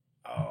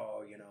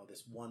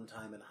 this one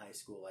time in high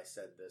school I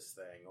said this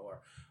thing,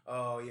 or,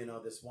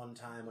 this one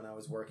time when I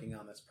was working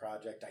on this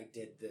project, I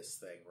did this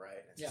thing, right?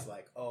 And it's just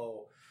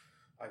oh,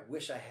 I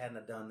wish I hadn't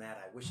have done that.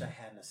 I wish I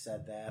hadn't have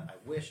said that. I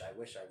wish.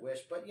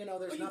 But,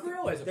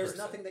 there's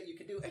nothing that you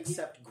can do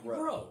except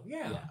grow.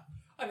 Yeah.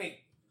 I mean,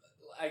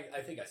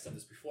 I think I said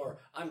this before.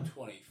 I'm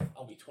 20.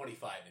 I'll be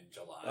 25 in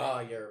July. Oh,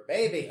 you're a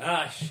baby.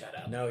 Shut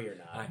up. No, you're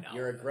not. I know.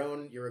 You're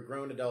a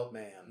grown adult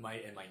man.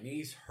 My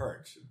knees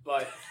hurt,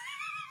 but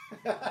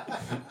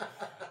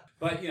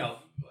but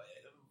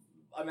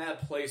I'm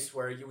at a place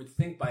where you would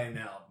think by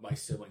now my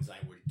siblings and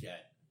I would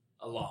get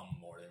along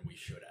more than we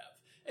should have,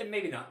 and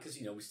maybe not because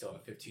we still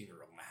have a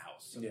 15-year-old in the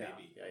house. So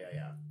maybe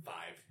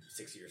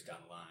 5-6 years down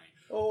the line.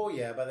 Oh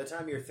yeah, by the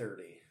time you're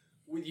 30.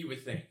 You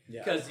would think,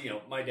 because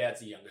my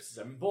dad's the youngest of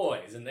 7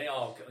 boys, and they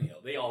all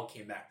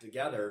came back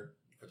together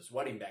for this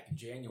wedding back in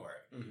January.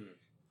 Mm-hmm.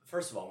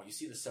 First of all, when you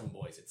see the 7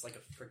 boys, it's like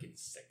a freaking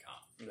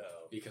sitcom. No,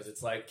 because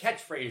it's like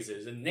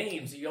catchphrases and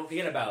names that you don't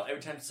forget about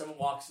every time someone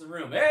walks in the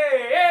room.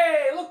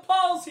 Hey, look,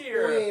 Paul's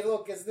here. Hey,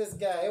 look, it's this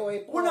guy.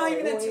 Wait, Paul, we're not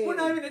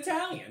even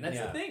Italian. That's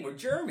the thing. We're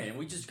German.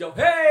 We just go,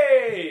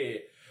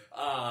 hey.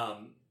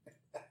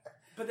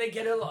 But they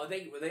get along.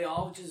 They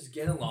all just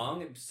get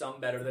along, and some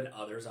better than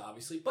others,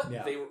 obviously. But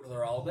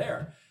they're all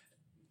there.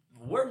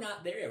 We're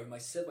not there yet with my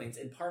siblings,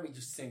 and part of me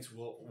just thinks,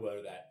 well,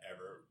 will that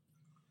ever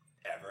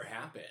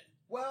happen?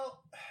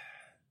 Well,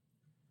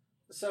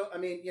 so I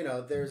mean,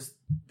 there's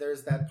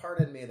that part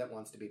in me that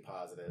wants to be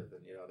positive,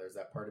 and there's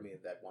that part of me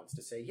that wants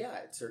to say, yeah,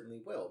 it certainly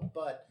will.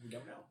 But we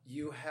don't know.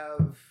 You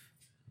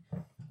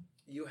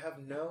have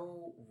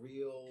no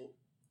real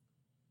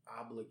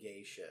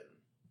obligation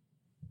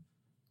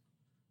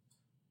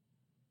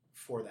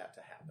for that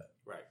to happen.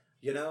 Right.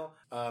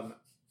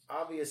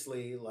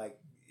 Obviously, like,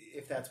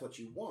 if that's what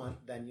you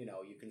want, then,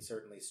 you can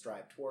certainly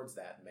strive towards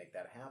that and make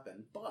that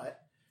happen.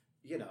 But,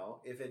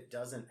 if it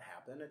doesn't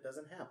happen, it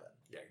doesn't happen.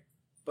 Yeah.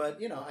 But,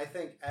 I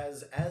think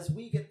as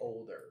we get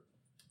older,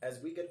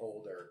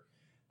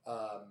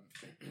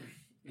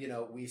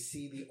 we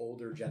see the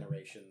older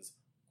generations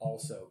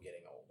also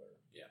getting older.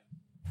 Yeah.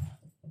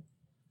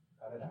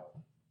 Cut it out.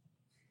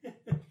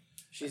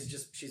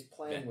 She's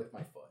playing with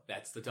my foot.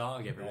 That's the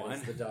dog, everyone.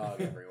 That's the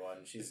dog,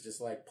 everyone. She's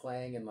just like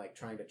playing and like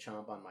trying to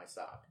chomp on my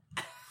sock.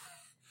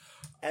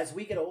 As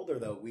we get older,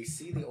 though, we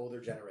see the older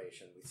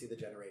generation. We see the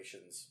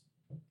generations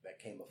that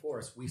came before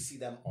us. We see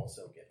them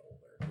also get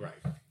older.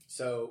 Right.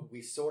 So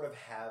we sort of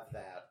have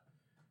that,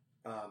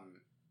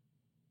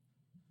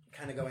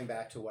 kind of going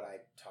back to what I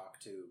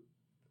talked to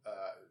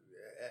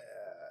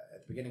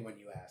at the beginning when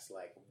you asked,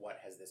 like, what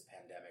has this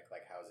pandemic,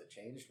 like, how has it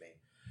changed me?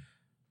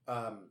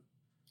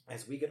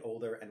 As we get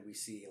older and we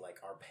see, like,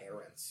 our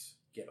parents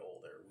get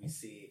older, we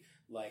see,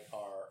 like,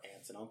 our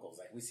aunts and uncles,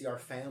 like, we see our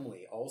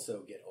family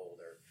also get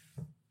older.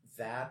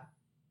 That,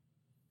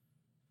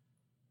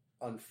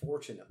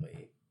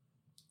 unfortunately,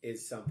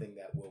 is something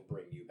that will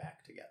bring you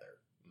back together.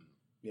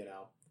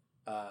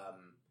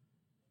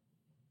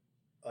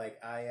 Like,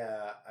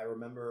 I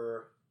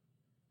remember,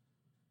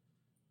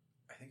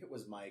 I think it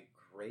was my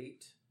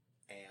great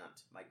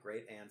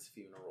aunt's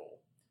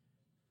funeral.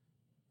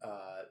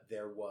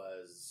 There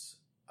was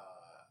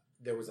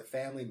a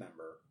family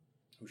member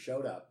who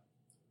showed up,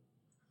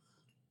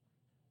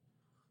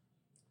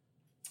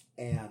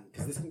 and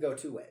because this can go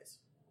two ways.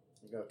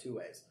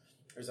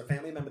 There's a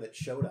family member that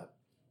showed up,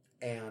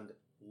 and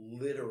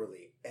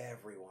literally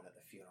everyone at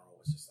the funeral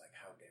was just like,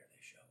 "How dare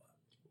they show up?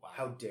 Wow.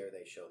 How dare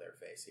they show their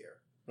face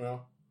here?"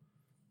 Well,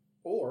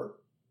 or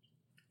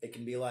it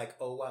can be like,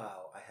 "Oh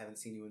wow, I haven't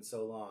seen you in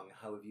so long.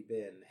 How have you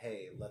been?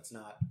 Hey, let's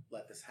not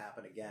let this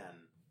happen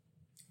again.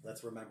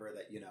 Let's remember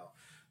that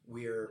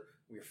we're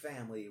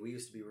family. We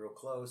used to be real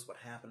close. What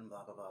happened?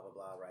 Blah blah blah blah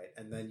blah." Right?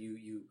 And then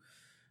you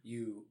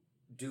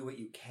do what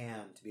you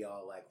can to be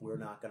all like, "We're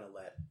not going to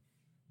let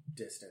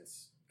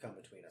distance come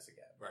between us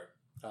again." Right.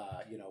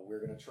 We're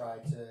gonna try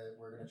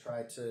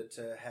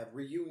to have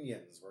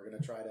reunions. We're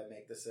gonna try to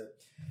make this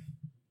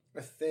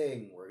a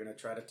thing. We're gonna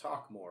try to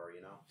talk more.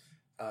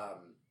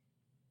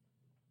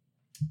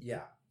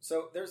 Yeah.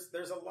 So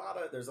there's a lot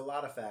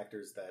of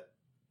factors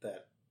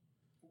that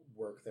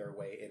work their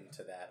way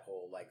into that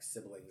whole, like,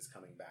 siblings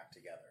coming back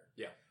together.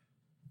 Yeah.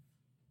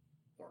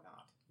 Or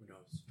not. Who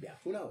knows? Yeah.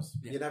 Who knows?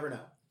 Yeah. You never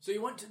know. So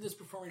you went to this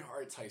performing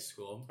arts high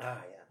school.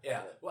 Yeah.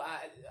 Yeah. Well,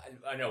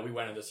 I know we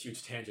went on this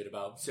huge tangent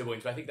about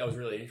siblings, but I think that was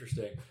really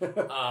interesting.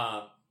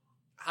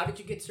 How did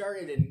you get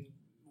started, and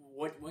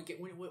where did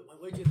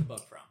you get the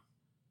bug from?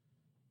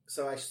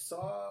 So I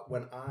saw,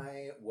 when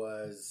I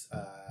was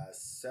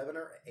 7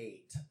 or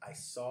 8, I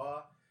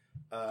saw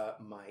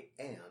my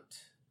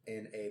aunt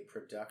in a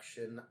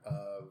production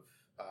of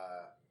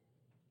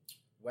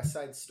West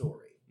Side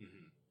Story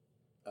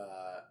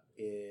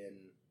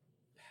in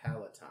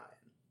Palatine.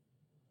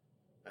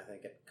 I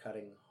think at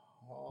Cutting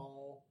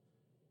Hall,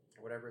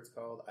 or whatever it's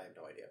called. I have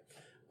no idea.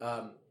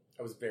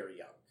 I was very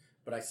young.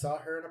 But I saw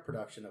her in a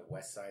production of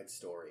West Side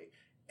Story.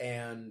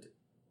 And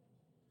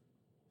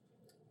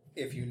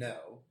if you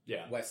know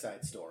West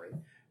Side Story,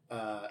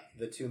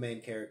 the two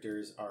main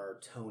characters are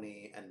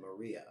Tony and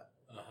Maria.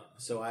 Uh-huh.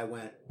 So I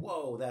went,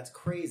 whoa, that's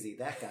crazy.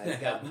 That guy's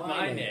got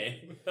my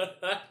name.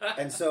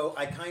 And so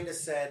I kind of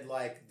said,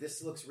 like,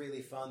 this looks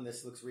really fun.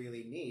 This looks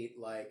really neat.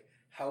 Like,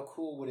 how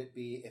cool would it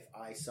be if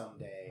I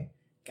someday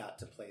got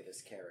to play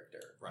this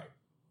character? Right.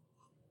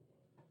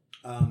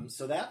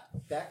 So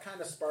that kind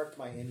of sparked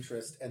my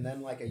interest. And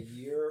then, like, a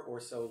year or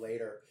so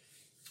later,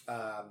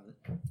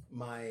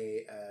 my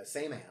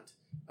same aunt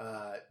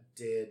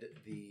did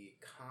the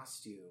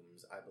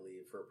costumes, I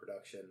believe, for a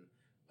production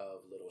of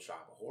Little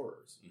Shop of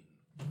Horrors. Mm-hmm.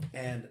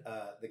 And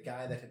the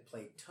guy that had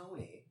played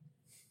Tony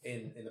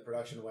in the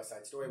production of West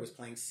Side Story was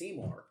playing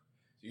Seymour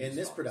in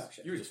this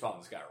production. You were just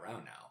following this guy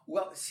around now.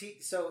 Well,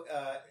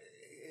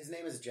 his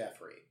name is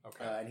Jeffrey.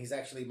 Okay. And he's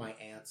actually my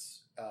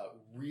aunt's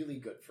really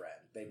good friend.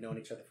 They've known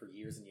each other for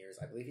years and years.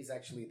 I believe he's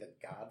actually the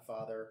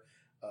godfather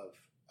of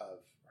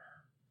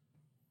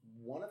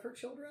one of her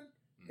children,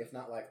 if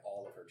not like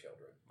all of her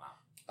children.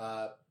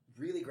 Wow.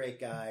 Really great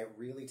guy,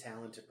 really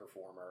talented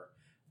performer.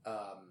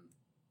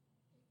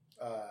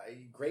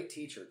 Great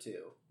teacher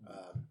too.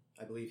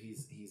 I believe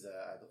he's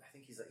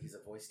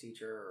a voice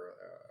teacher or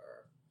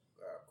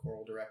a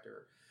choral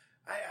director.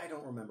 I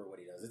don't remember what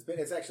he does.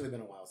 It's actually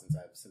been a while since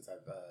I've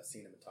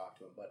seen him and talked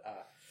to him. But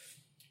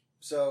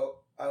so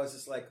I was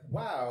just like,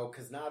 wow,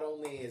 because not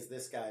only is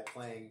this guy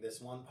playing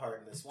this one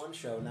part in this one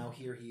show, now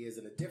here he is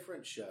in a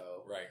different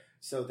show. Right.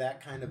 So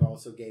that kind of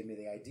also gave me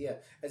the idea.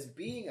 As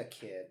being a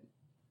kid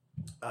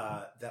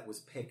that was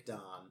picked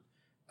on,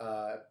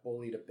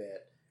 bullied a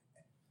bit,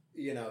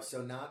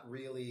 so not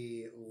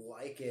really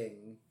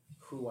liking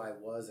who I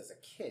was as a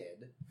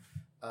kid,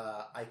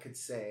 I could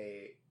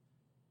say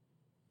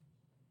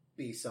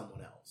be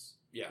someone else.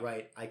 Yeah.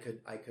 Right? I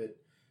could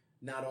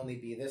not only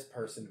be this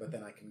person, but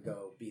then I can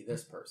go be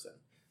this person.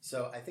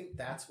 So I think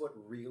that's what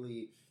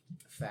really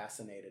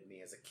fascinated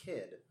me as a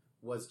kid,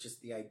 was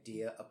just the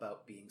idea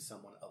about being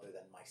someone other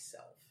than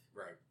myself.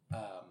 Right.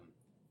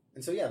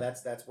 And so, yeah,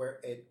 that's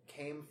where it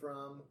came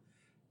from.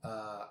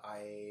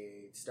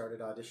 I started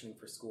auditioning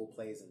for school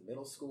plays in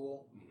middle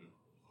school. Mm-hmm.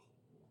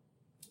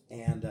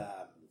 And,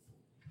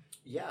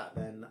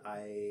 then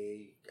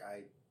I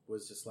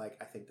was just like,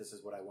 I think this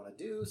is what I want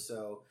to do.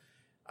 So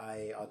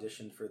I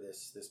auditioned for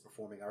this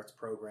performing arts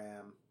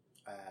program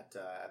at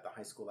the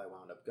high school I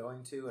wound up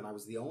going to, and I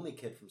was the only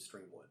kid from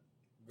Streamwood.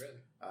 Really?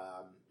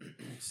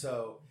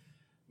 So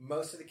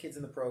most of the kids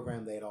in the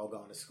program, they had all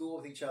gone to school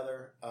with each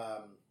other.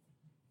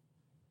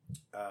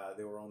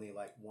 There were only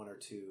like one or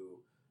two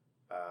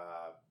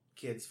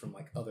kids from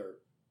like other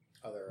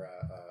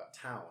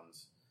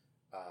towns,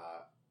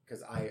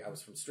 because I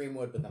was from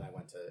Streamwood, but then I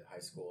went to high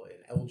school in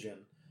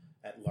Elgin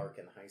at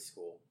Larkin High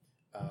School,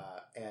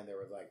 and there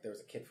was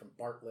a kid from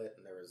Bartlett,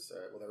 and there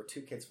were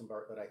two kids from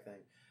Bartlett, I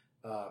think.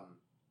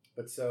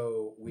 But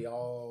so we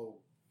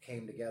all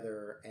came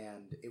together,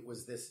 and it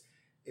was this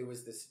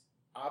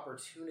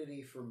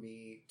opportunity for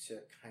me to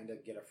kind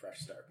of get a fresh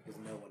start because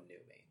no one knew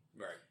me.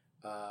 Right.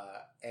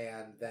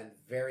 And then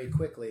very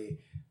quickly,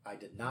 I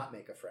did not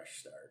make a fresh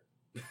start.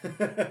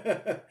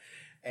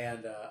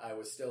 And I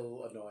was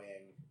still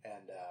annoying,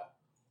 and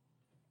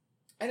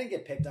I didn't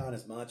get picked on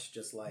as much,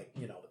 just like,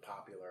 the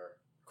popular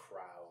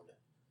crowd.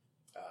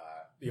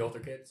 The older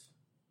kids?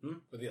 Hmm?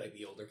 Were they like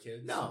the older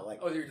kids? No,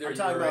 like, they're I'm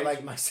talking about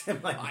like my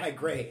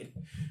grade.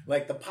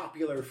 Like the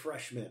popular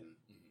freshmen,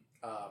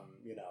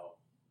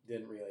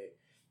 didn't really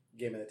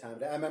give me the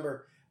time. I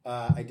remember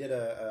I did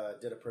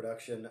a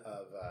production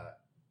of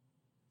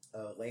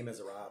Les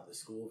Miserables, the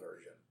school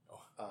version,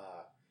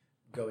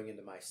 going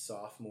into my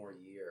sophomore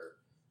year,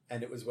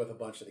 and it was with a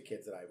bunch of the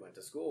kids that I went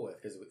to school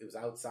with because it was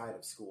outside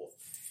of school,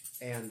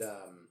 and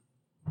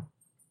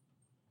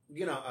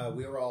we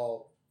were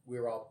all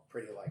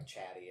pretty like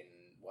chatty and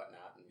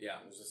whatnot, and it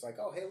was just like,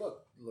 oh, hey,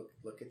 look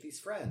at these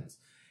friends.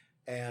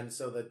 And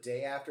so the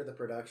day after the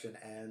production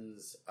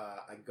ends,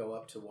 I go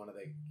up to one of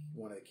the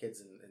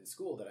kids in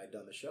school that I'd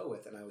done the show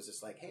with, and I was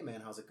just like, hey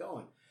man, how's it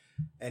going?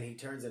 And he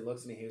turns and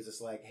looks at me. He was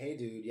just like, hey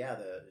dude, yeah,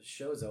 the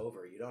show's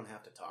over. You don't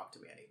have to talk to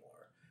me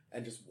anymore.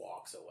 And just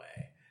walks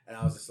away. And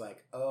I was just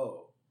like,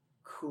 oh,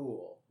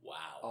 cool.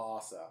 Wow.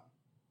 Awesome.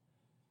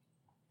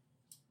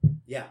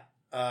 Yeah.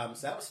 So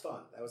that was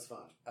fun.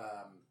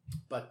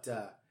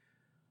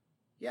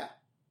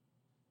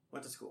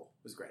 Went to school.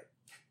 It was great.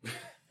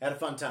 Had a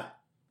fun time.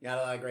 Got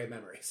a lot of great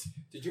memories.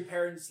 Did your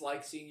parents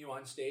like seeing you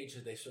on stage?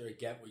 Did they sort of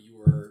get what you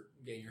were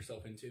getting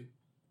yourself into?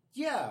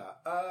 Yeah.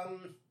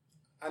 I'm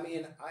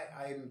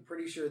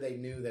pretty sure they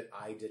knew that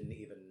I didn't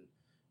even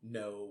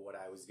know what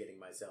I was getting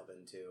myself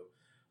into.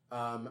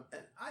 And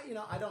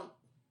I don't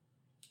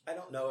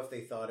know if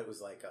they thought it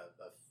was like a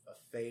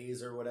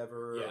phase or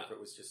whatever, or if it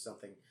was just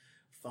something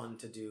fun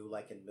to do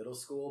like in middle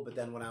school. But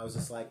then when I was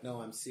just like,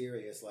 no, I'm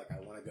serious. Like I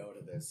want to go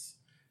to this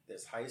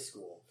high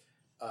school.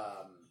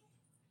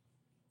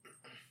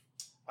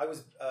 I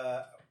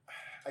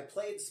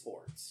played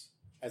sports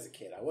as a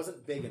kid. I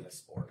wasn't big into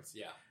sports.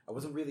 Yeah. I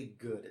wasn't really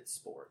good at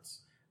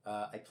sports.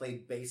 I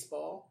played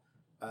baseball.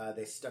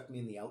 They stuck me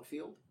in the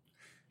outfield.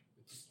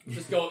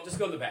 Just go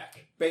in the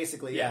back.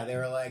 Basically, yeah. They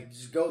were like,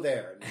 just go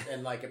there,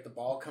 and like if the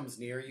ball comes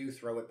near you,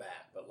 throw it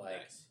back. But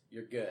like, nice.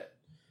 You're good.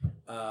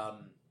 I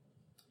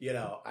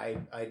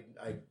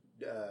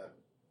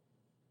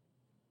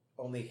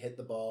only hit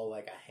the ball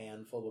like a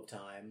handful of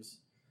times.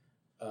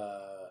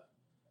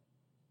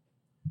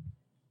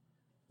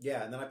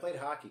 And then I played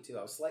hockey too.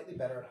 I was slightly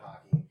better at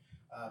hockey.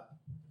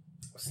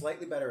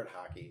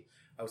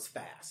 I was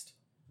fast.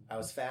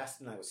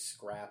 And I was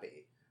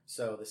scrappy.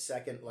 So the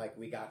second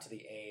we got to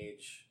the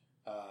age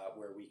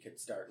where we could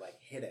start like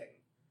hitting,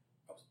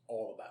 I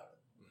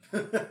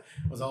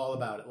was all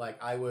about it.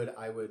 Like I would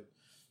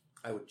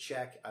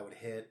check, I would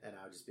hit, and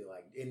I would just be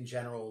like, in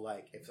general,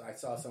 like if I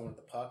saw someone with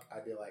the puck,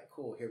 I'd be like,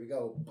 cool, here we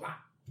go, blah,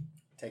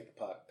 take the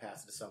puck,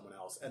 pass it to someone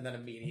else, and then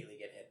immediately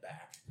get hit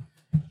back.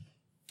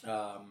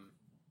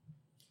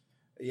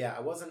 I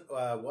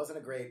wasn't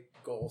a great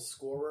goal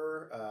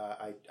scorer.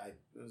 I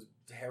was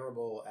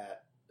terrible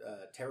at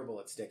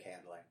stick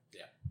handling.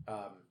 Yeah.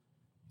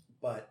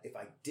 But if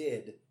I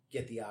did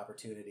get the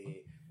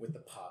opportunity with the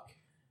puck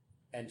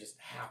and just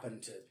happen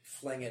to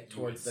fling it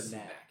towards the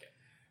net,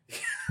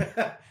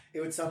 it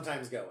would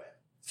sometimes go in.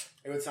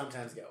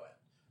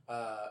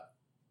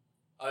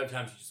 Other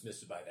times you just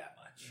missed it by that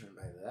much.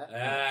 By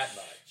that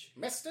much.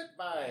 Missed it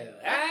by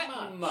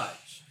that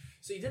much.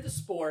 So you did the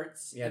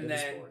sports, and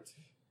then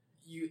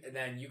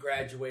you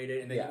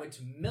graduated, and then you went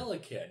to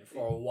Millikin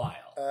for a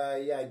while.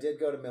 Yeah, I did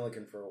go to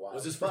Millikin for a while.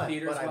 Was this for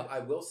theater? But I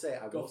will say,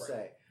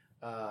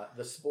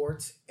 the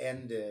sports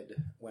ended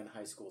when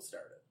high school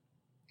started.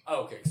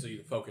 Oh, okay, so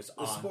you focus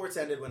on... The sports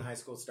ended when high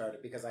school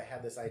started because I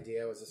had this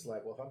idea. I was just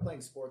like, well, if I'm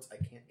playing sports, I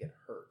can't get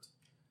hurt.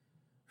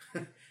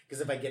 Because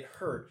if I get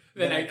hurt,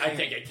 then I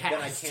can't get cast.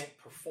 Then I can't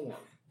perform.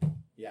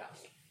 Yeah.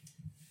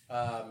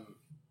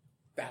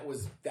 That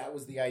was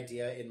the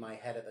idea in my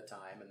head at the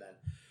time, and then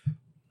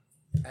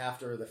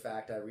after the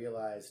fact, I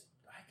realized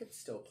I could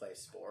still play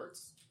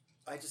sports.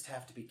 I just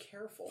have to be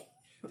careful.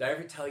 Did I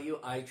ever tell you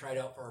I tried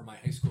out for my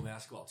high school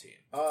basketball team?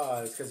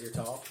 Oh, it's because you're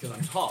tall? Because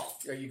I'm tall.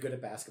 Are you good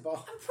at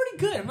basketball? I'm pretty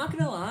good, I'm not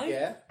going to lie.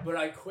 Yeah? But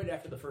I quit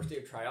after the first day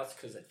of tryouts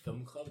because at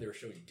film club they were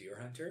showing Deer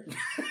Hunter.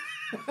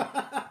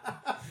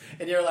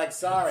 And you're like,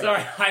 sorry,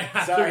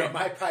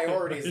 my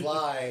priorities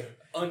lie.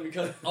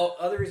 Because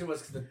other reason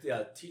was because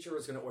the teacher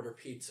was going to order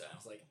pizza. I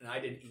was like, and I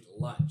didn't eat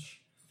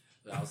lunch.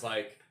 And I was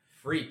like,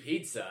 free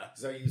pizza.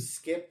 So you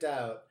skipped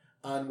out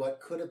on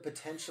what could have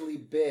potentially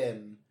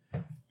been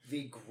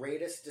the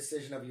greatest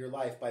decision of your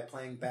life by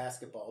playing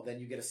basketball. Then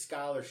you get a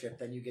scholarship.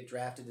 Then you get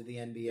drafted to the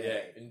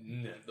NBA.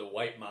 Yeah, the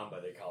white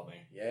mamba, they called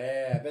me.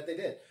 Yeah, I bet they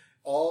did.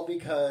 All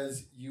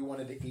because you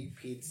wanted to eat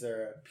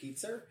pizza.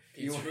 Pizza?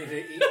 You wanted to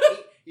eat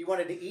you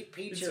wanted to eat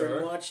pizza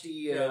and watch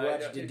the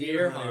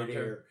Deer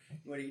Hunter.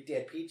 You wanted to eat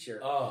that pizza.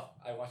 Oh,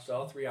 I watched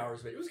all 3 hours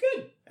of it. It was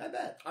good. I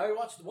bet. I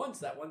watched it once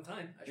that one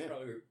time. I should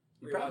probably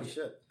You probably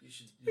should.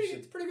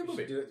 It's a pretty good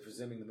movie. You should do it for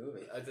Zimming the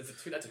movie.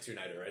 That's a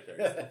two-nighter right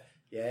there.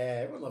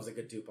 Yeah, everyone loves a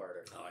good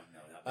two-parter. Oh,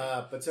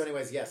 no. But so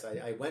anyways, yes,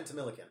 I went to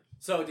Millikin.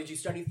 So did you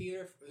study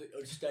theater?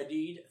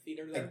 Studied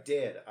theater there? I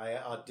did. I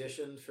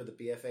auditioned for the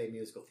BFA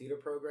musical theater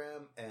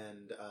program,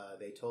 and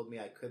they told me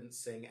I couldn't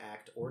sing,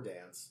 act, or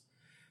dance,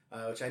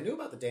 which I knew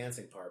about the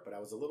dancing part, but I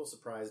was a little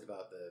surprised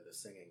about the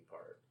singing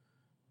part.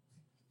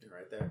 You're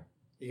right there.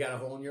 You got a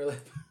hole in your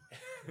lip?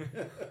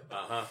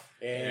 Uh-huh.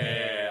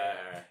 Yeah.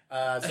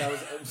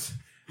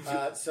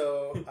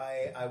 So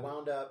I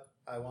wound up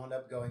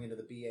going into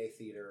the BA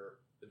theater,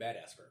 the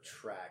badass program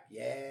track.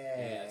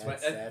 Yeah,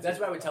 that's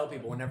what I would tell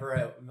people whenever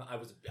I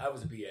was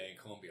a BA in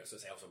Columbia. So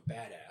say I was a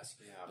badass.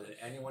 Yeah. But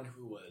anyone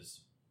who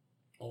was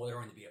older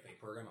in the BFA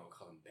program, I would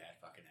call them bad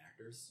fucking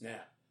actors.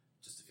 Yeah.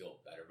 Just to feel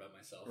better about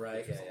myself.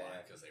 Right. Because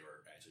they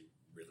were actually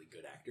really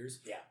good actors.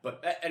 Yeah.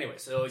 But anyway,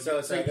 so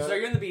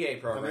you're in the BA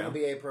program. I'm in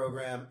the BA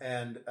program,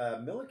 and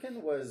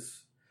Millikin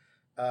was.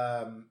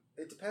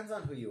 It depends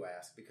on who you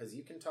ask, because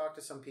you can talk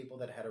to some people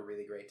that had a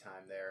really great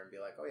time there and be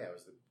like, oh yeah, it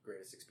was the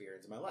greatest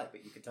experience of my life.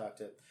 But you can talk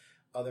to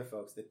other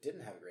folks that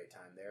didn't have a great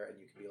time there, and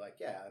you can be like,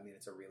 yeah, I mean,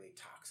 it's a really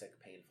toxic,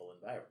 painful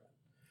environment.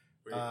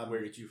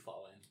 Where did you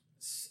fall in?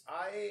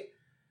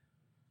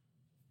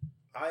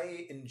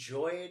 I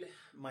enjoyed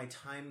my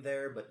time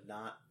there, but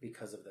not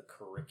because of the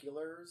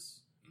curriculars.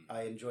 Mm-hmm.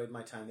 I enjoyed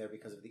my time there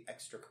because of the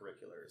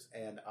extracurriculars,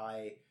 and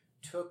I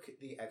took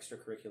the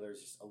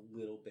extracurriculars just a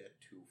little bit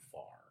too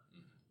far.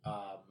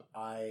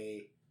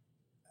 I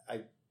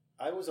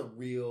was a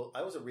real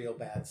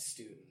bad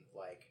student,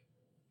 like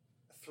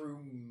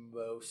through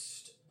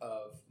most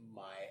of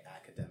my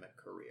academic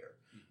career.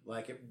 Mm-hmm.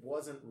 Like it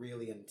wasn't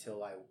really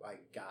until I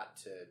got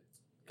to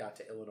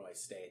Illinois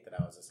State that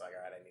I was just like,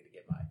 all right, I need to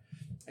get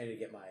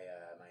my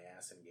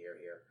ass in gear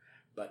here.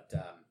 But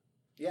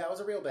yeah, I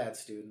was a real bad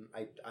student.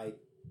 I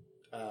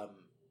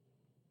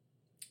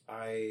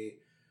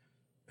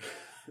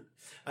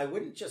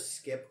wouldn't just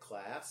skip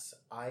class.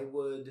 I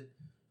would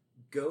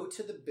go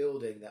to the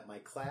building that my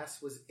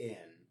class was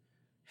in,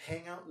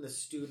 hang out in the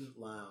student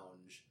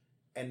lounge,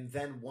 and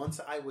then once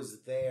I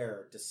was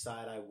there,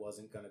 decide I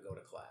wasn't going to go to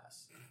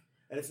class.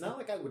 And it's not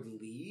like I would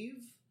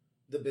leave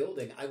the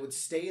building. I would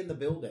stay in the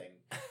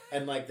building,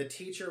 and like the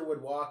teacher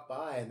would walk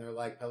by, and they're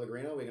like,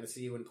 Pellegrino, we're going to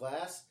see you in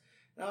class?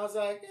 And I was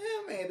like,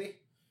 yeah,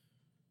 maybe.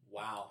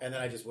 Wow. And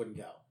then I just wouldn't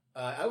go.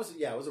 I was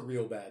a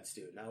real bad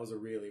student. I was a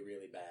really,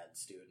 really bad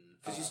student.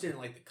 Because you just didn't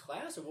like the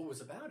class, or what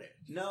was about it?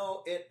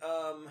 No,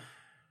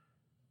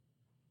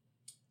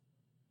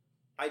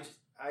 I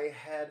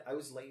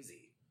was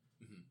lazy.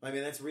 Mm-hmm. I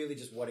mean, that's really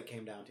just what it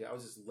came down to. I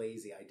was just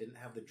lazy. I didn't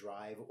have the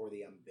drive or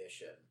the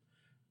ambition.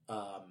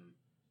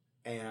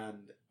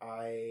 And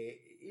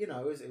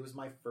it was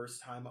my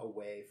first time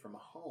away from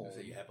home. So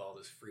you have all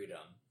this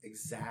freedom.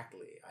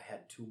 Exactly. I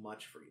had too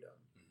much freedom.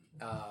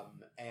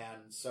 Mm-hmm.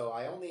 And so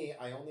I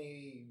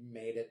only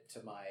made it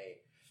to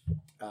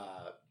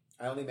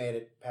I only made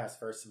it past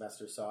first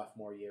semester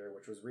sophomore year,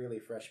 which was really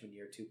freshman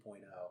year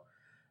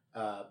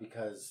 2.0,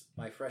 because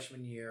my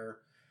freshman year,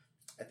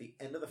 at the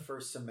end of the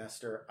first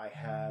semester, I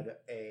had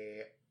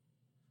it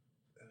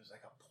was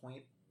like a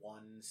 0.17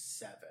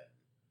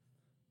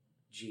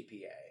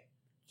 GPA.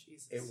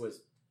 Jesus. It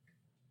was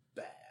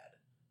bad.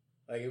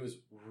 Like, it was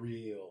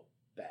real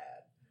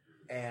bad.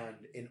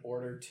 And in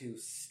order to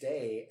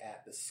stay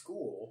at the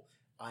school,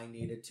 I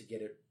needed to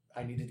get it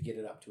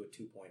up to a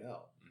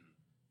 2.0.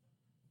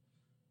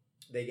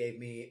 they gave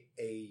me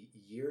a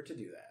year to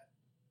do that.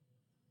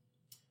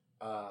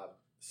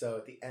 So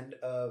at the end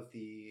of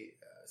the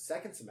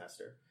second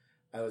semester,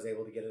 I was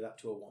able to get it up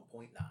to a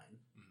 1.9.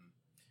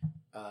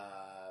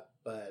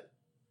 But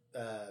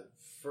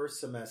first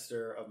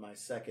semester of my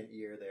second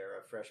year there,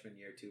 of freshman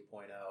year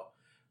 2.0,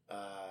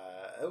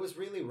 it was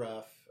really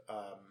rough.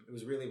 It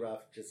was really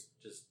rough just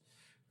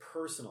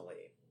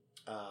personally,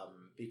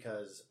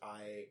 because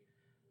my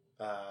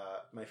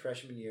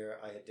freshman year,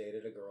 I had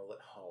dated a girl at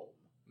home.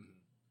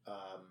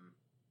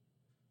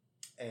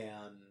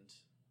 And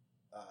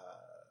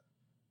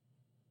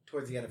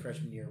towards the end of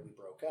freshman year, we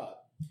broke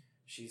up.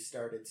 She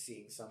started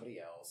seeing somebody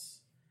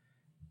else,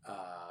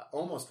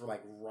 almost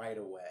like right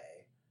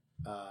away.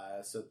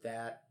 So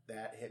that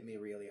hit me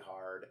really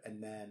hard.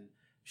 And then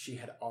she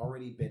had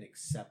already been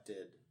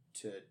accepted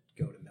to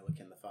go to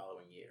Millikan the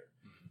following year.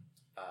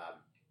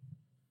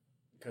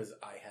 Because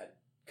I had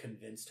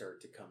convinced her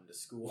to come to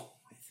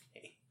school with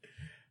me.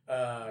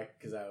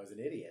 Because I was an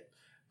idiot.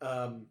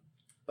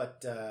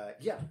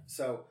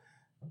 So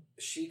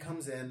she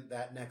comes in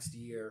that next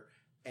year,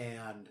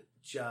 and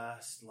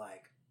just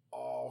like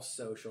all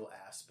social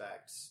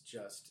aspects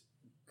just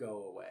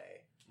go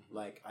away.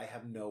 Like, I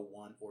have no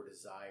want or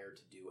desire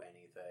to do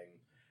anything.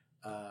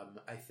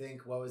 I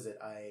think, what was it?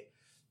 I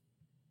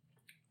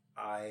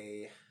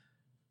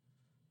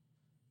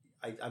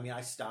mean,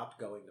 I stopped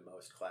going to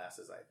most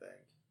classes, I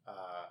think.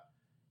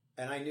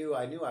 And I knew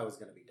I was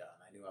going to be done.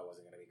 I knew I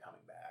wasn't going to be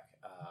coming back.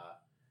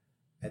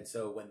 And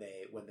so when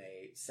they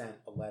sent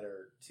a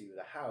letter to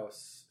the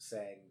house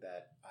saying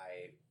that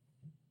I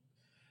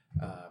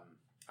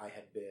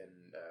had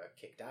been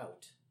kicked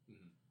out,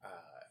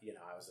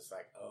 I was just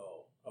like,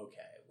 oh,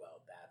 okay,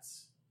 well,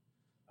 that's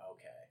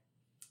okay.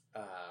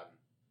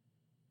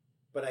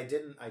 But I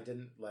didn't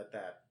let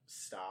that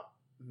stop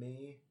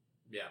me.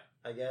 Yeah,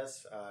 I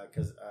guess,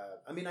 because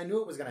I mean, I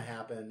knew it was going to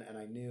happen, and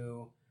I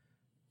knew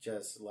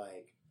just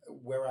like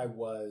where I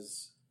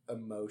was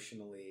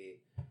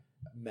emotionally,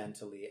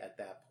 mentally at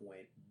that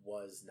point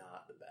was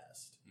not the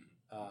best.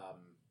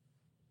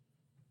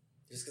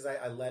 Just because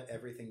I let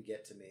everything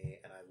get to me,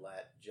 and I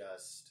let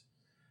just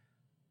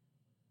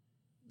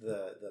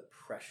the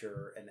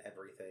pressure and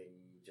everything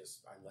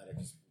I let it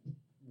just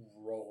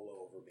roll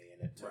over me,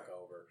 and it took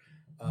over.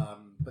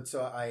 But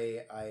so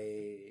I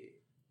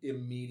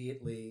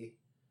immediately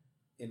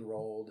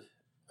enrolled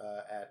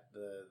at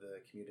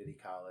the community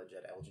college,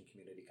 at Elgin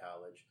Community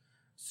College,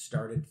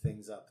 started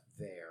things up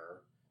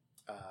there,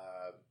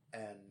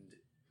 and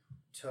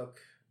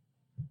took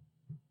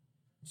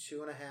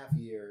 2.5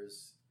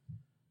 years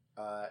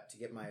to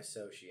get my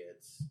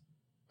associates.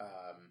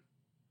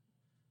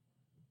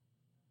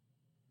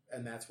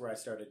 And that's where I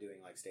started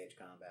doing like stage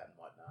combat and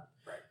whatnot.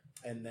 Right.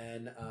 And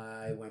then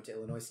I went to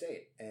Illinois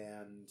State,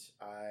 and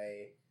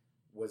I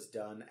was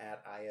done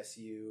at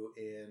ISU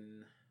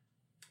in,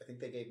 I think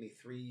they gave me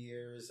 3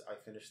 years. I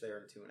finished there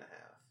in 2.5.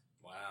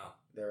 Wow.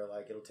 They were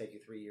like, it'll take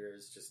you 3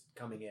 years just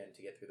coming in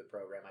to get through the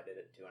program. I did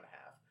it in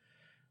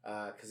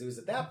 2.5. Because it was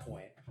at that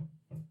point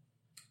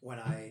when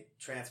I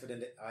transferred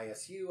into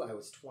ISU, I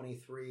was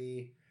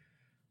 23,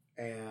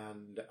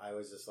 and I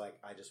was just like,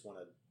 I just want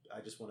to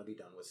be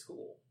done with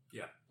school.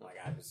 Yeah. Like,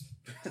 I was...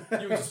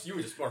 you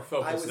were just more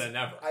focused than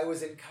ever. I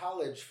was in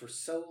college for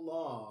so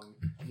long.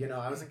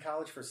 I was in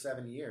college for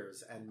 7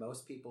 years, and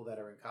most people that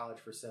are in college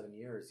for 7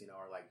 years,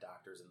 are like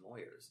doctors and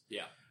lawyers.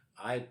 Yeah.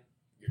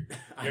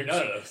 You're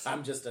none of those.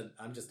 I'm just an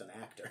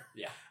actor.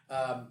 Yeah.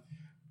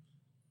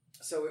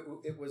 So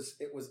it was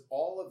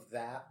all of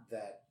that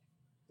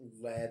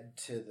led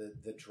to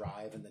the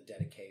drive and the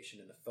dedication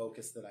and the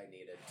focus that I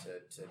needed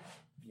to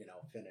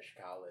finish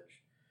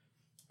college.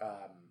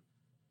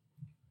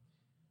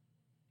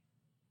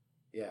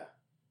 Yeah.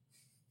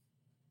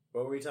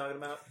 What were we talking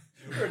about?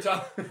 We went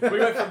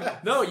from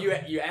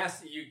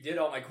you did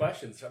all my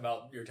questions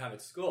about your time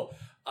at school.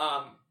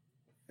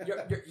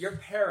 Your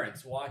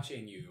parents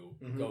watching you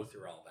go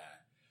through all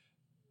that,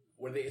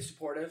 were they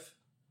supportive?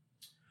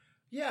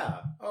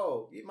 Yeah.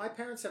 Oh, my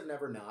parents have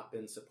never not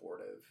been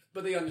supportive,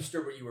 but they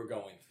understood what you were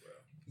going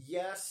through.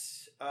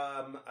 Yes.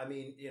 I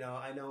mean,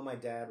 I know my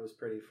dad was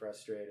pretty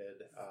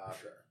frustrated.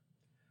 Sure.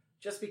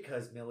 Just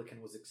because Millikan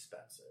was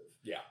expensive.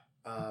 Yeah.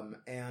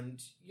 And,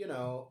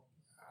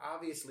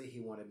 obviously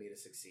he wanted me to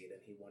succeed,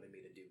 and he wanted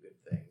me to do good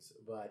things.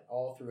 But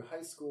all through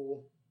high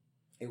school,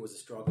 it was a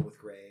struggle with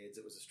grades.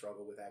 It was a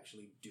struggle with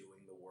actually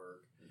doing the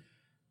work.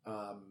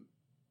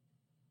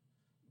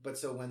 But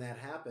so when that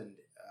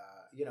happened,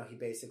 he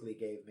basically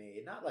gave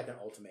me, not like an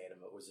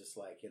ultimatum, it was just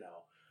like,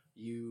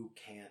 you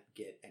can't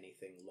get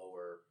anything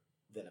lower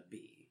than a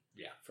B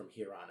from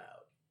here on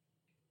out.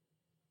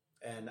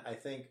 And I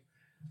think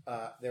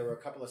there were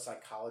a couple of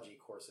psychology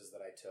courses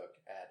that I took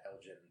at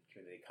Elgin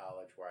Community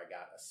College where I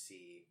got a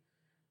C,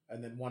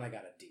 and then one I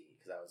got a D,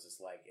 because I was just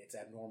like, it's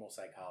abnormal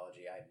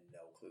psychology. I have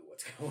no clue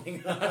what's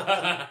going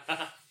on.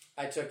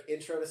 I took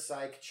Intro to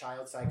Psych,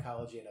 Child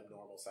Psychology, and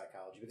Abnormal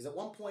Psychology, because at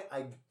one point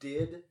I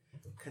did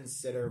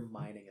consider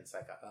mining and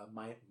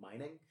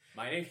mining?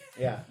 Mining?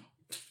 Yeah.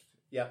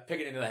 Yeah. Pick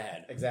it into the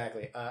head.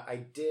 Exactly. I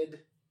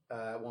did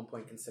at one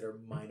point consider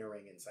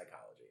minoring in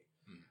psychology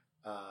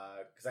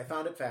because I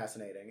found it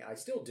fascinating. I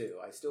still do.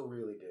 I still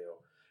really do.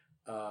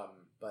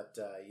 But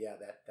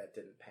that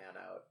didn't pan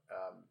out.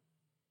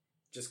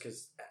 Just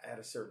because at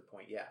a certain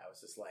point, I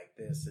was just like,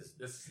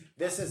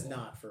 this is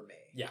not for me.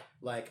 Yeah.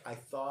 Like, I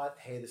thought,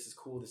 hey, this is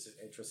cool, this is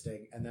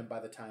interesting, and then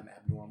by the time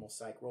abnormal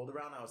psych rolled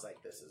around, I was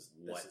like, this is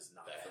not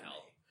for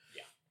me.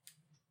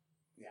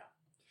 Yeah.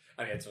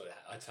 I mean,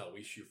 that's how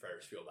we shoe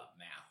fighters feel about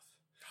math.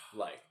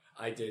 Like,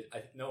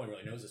 no one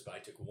really knows this, but I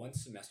took one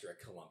semester at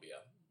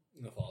Columbia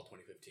in the fall of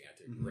 2015. I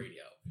took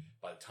radio.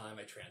 By the time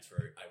I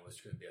transferred, I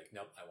was going to be like,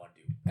 nope, I want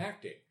to do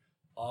acting.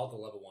 All the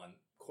level 1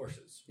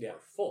 courses were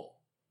full.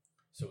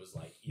 So it was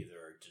like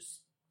either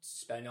just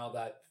spend all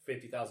that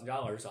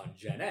 $50,000 on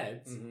gen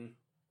eds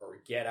or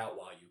get out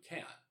while you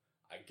can.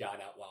 I got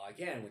out while I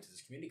can, went to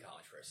this community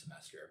college for a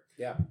semester.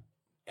 Yeah.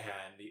 And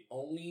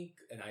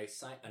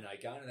I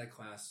got into that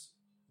class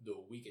the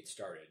week it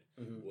started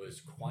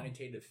was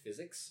quantitative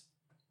physics.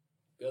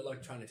 Good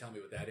luck trying to tell me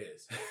what that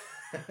is.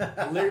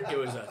 It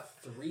was a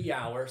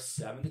 3-hour,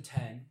 7 to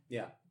 10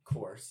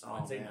 course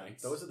Wednesday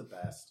nights. Those are the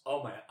best.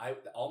 Oh my!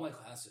 All my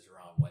classes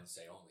are on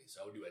Wednesday only,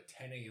 so I would do a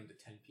 10 a.m. to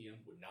 10 p.m.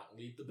 Would not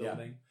leave the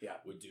building. Yeah.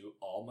 Would do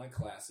all my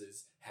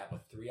classes. Have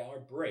a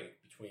 3-hour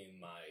break between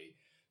my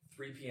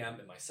 3 p.m.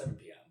 and my 7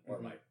 p.m. or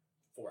my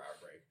 4-hour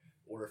break.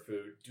 Order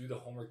food. Do the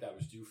homework that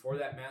was due for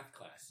that math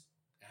class.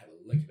 I had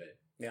a lick of it.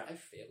 Yeah. I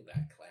failed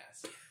that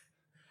class.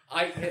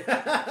 I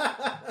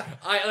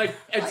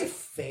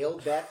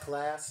failed that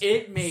class.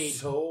 It made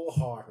so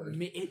hard.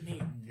 It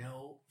made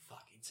no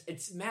fucking sense.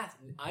 It's math.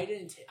 I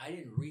didn't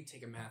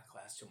retake a math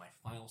class till my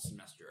final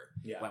semester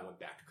when I went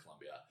back to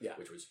Columbia,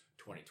 which was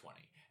 2020.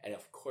 And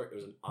of course, it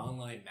was an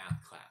online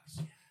math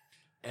class.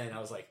 And I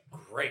was like,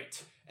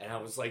 great. And I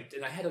was like,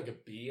 and I had like a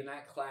B in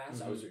that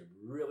class. I was doing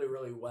really,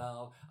 really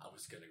well. I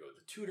was going to go to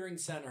the tutoring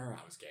center.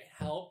 I was getting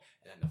help.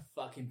 And then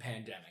the fucking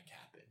pandemic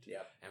happened.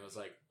 Yep. And I was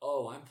like,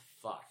 oh, I'm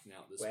fucked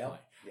now at this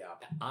point. Yeah.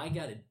 I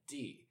got a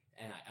D.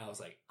 And I was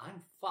like,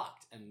 I'm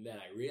fucked. And then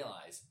I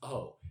realized,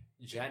 oh,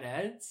 gen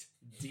eds,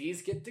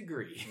 D's get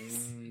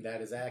degrees.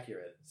 That is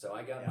accurate. So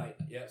I got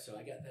so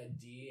I got that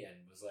D and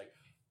was like,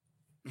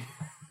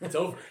 it's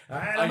over. All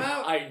right, I'm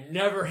out. I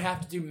never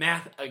have to do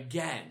math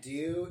again. Do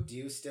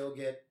you still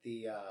get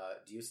the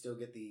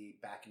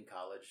back in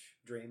college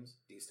dreams?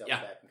 Do you still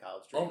have back in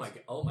college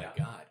dreams? Oh my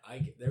god.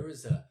 There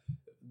was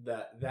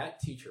that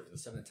teacher for the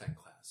 7 to 10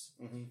 class.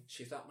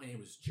 She thought my name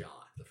was John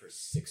the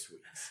first 6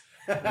 weeks.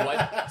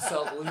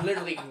 So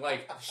literally,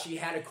 like, she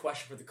had a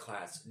question for the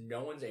class.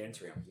 No one's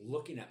answering. I'm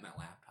looking at my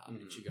laptop,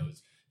 and she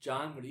goes,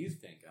 "John, what do you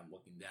think?" I'm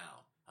looking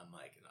down. I'm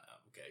like,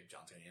 "Okay,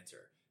 John's gonna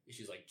answer." And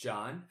she's like,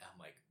 "John," and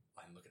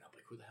I'm looking up,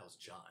 like, who the hell's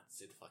John?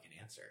 Say the fucking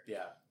answer.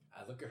 Yeah.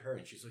 I look at her,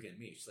 and she's looking at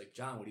me. She's like,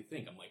 "John, what do you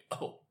think?" I'm like,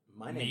 "Oh,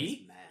 my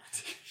name is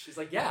Matt." She's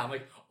like, "Yeah." I'm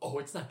like, "Oh,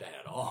 it's not that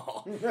at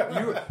all.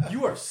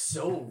 You are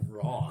so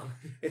wrong.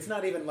 It's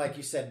not even like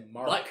you said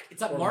Mark. Like,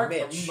 it's not or Mark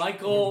Mitch or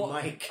Michael. or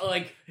Mike.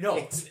 Like, no,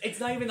 it's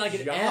not even like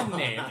an John. M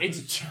name.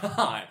 It's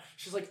John."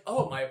 She's like,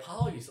 "Oh, my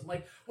apologies." I'm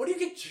like, "Where do you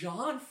get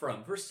John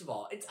from? First of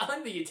all, it's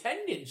on the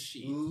attendance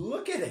sheet.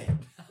 Look at it."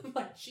 I'm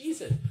like,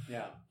 Jesus.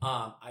 Yeah.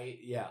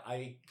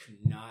 I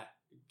could not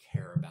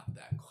care about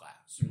that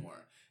class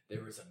more.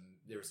 There was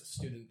a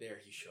student there.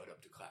 He showed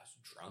up to class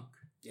drunk.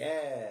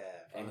 Yeah.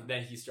 And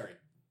then he started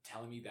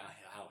telling me about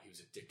how he was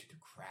addicted to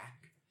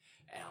crack.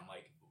 And I'm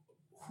like,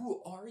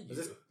 who are you? Was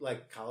this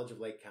like College of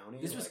Lake County?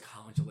 This was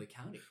College of Lake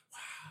County.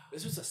 Wow.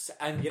 This was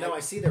I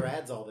see their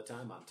ads all the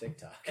time on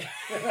TikTok.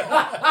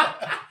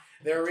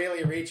 They're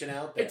really reaching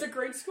out there. It's a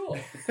great school.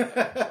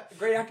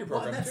 Great acting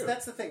program, too.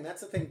 That's the thing.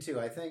 That's the thing, too.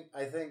 I think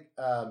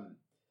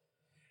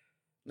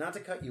not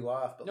to cut you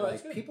off,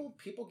 but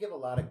people give a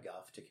lot of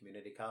guff to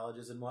community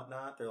colleges and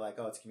whatnot. They're like,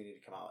 "Oh, it's community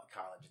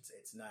college.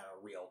 It's not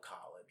a real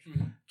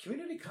college."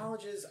 Community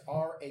colleges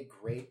are a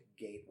great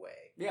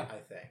gateway. Yeah,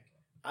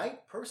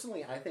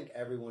 I think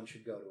everyone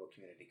should go to a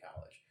community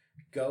college.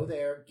 Go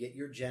there, get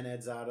your gen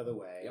eds out of the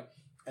way,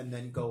 and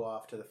then go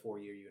off to the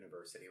 4-year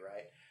university.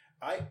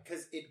 Right?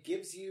 Because it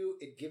gives you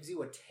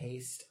a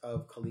taste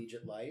of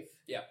collegiate life.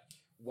 Yeah.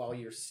 While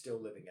you're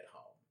still living at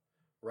home,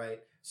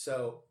 right?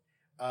 So.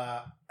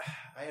 I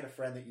had a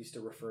friend that used to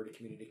refer to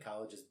community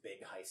college as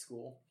big high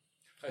school.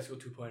 High school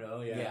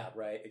 2.0, yeah. Yeah,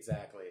 right,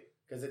 exactly.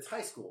 Because it's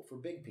high school for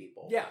big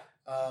people. Yeah.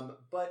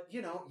 But,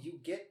 you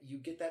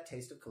get that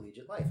taste of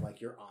collegiate life.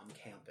 Like, you're on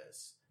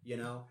campus,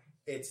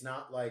 It's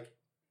not like,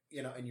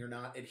 and you're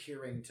not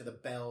adhering to the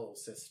bell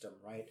system,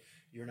 right?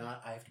 You're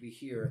not, I have to be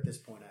here at this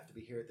point, I have to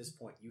be here at this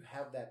point. You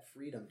have that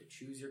freedom to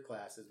choose your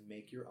classes,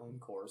 make your own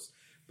course.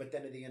 But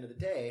then at the end of the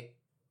day,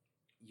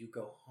 you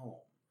go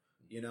home.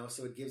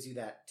 So it gives you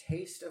that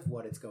taste of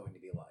what it's going to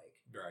be like.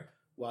 Right.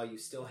 While you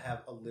still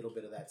have a little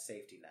bit of that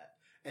safety net.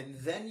 And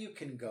then you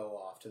can go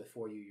off to the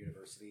 4-year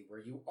university where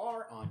you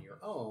are on your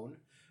own,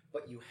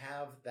 but you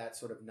have that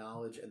sort of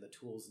knowledge and the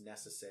tools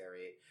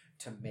necessary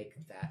to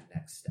make that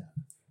next step.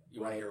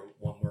 You want to hear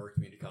one more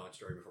community college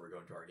story before we go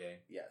into our game?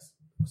 Yes.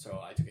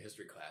 So I took a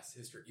history class,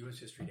 U.S.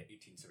 history to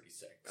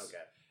 1876.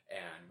 Okay.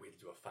 And we had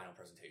to do a final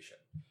presentation.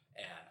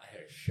 and I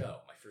had a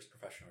show, my first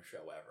professional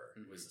show ever.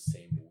 It was the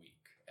same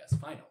week as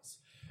finals.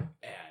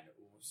 And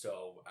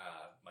so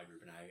my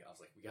group and I was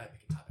like, we got to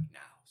pick a topic now.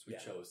 So we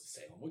chose the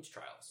Salem witch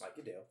trials. Like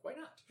you do. Why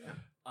not? Yeah.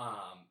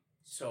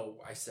 So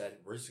I said,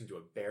 we're just going to do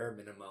a bare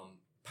minimum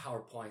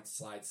PowerPoint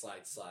slide.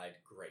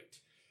 Great.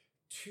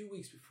 2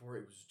 weeks before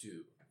it was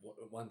due,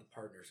 one of the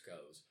partners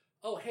goes,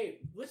 oh, hey,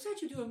 let's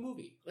actually do a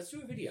movie. Let's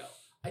do a video.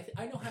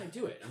 I know how to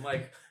do it. I'm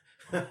like,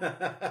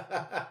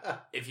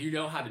 if you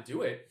know how to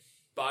do it,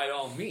 by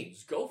all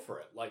means, go for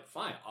it. Like,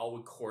 fine, I'll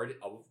record it.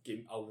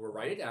 I'll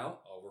write it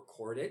out. I'll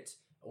record it.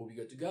 And we'll be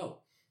good to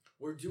go.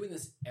 We're doing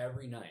this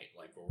every night.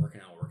 Like, we're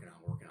working on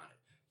it.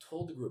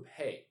 Told the group,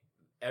 hey,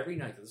 every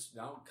night, because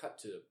now cut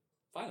to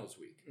finals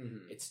week.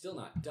 It's still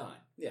not done.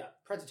 Yeah.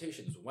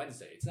 Presentation is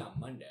Wednesday. It's not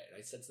Monday. And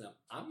I said to them,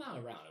 I'm not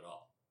around at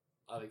all.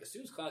 Like, as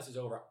soon as class is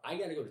over, I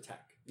got to go to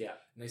tech. Yeah.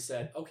 And they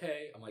said,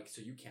 okay. I'm like,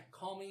 so you can't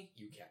call me.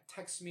 You can't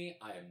text me.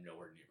 I am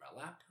nowhere near my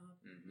laptop.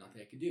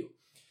 Nothing I can do.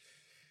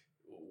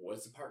 What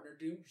does the partner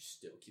do?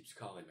 Still keeps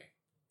calling me.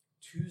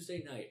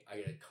 Tuesday night, I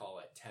get a call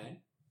at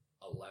 10,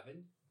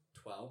 11,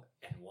 12,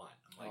 and 1.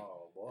 I'm like,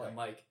 oh,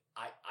 boy.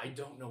 I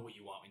don't know what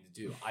you want me to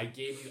do.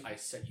 I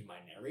sent you my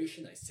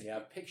narration. I sent you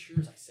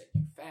pictures. I sent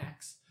you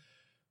facts.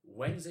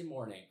 Wednesday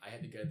morning, I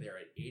had to get there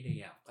at 8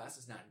 a.m. Class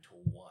is not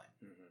until 1.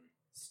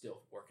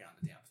 Still working on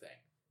the damn thing.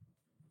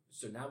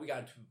 So now we got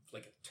into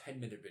like a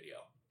 10-minute video.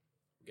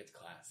 We get to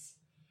class.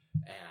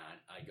 And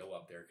I go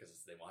up there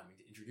because they wanted me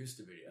to introduce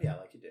the video. Yeah,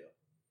 like you do.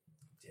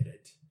 Did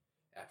it.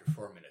 After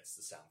 4 minutes,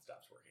 the sound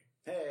stops working.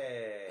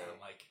 Hey. And I'm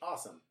like,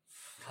 awesome.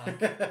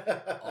 Fuck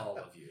all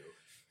of you.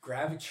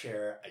 Grab a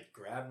chair, I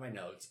grab my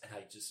notes, and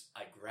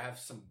I grab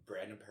some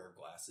random pair of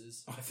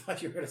glasses. Oh, I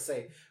thought you were going to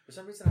say, for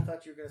some reason I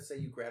thought you were going to say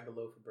you grabbed a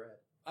loaf of bread.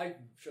 I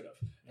should have.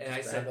 And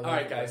I said, all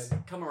right, guys,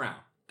 come around.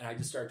 And I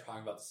just started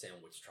talking about the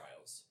Salem witch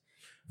trials.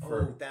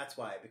 That's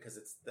why, because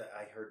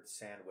I heard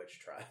sandwich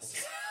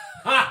trials.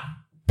 Ha!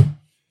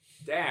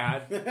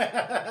 Dad.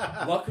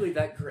 Luckily,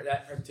 that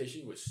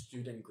presentation was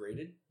student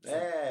graded.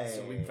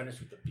 So we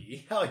finished with a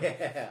B. Hell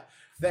yeah.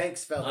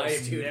 Thanks, fellow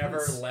students. I've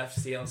never left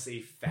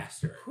CLC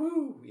faster.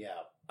 Whew,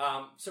 yeah.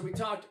 So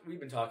we've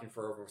been talking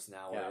for over an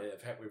hour. Yeah.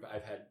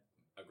 I've had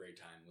a great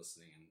time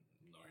listening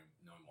and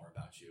knowing more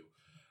about you.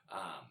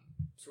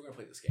 So we're going to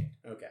play this game.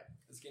 Okay.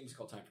 This game is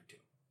called Time for Two.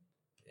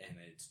 And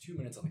it's 2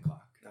 minutes on the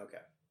clock. Okay.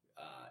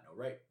 No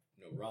right,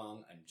 no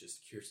wrong. I'm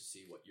just curious to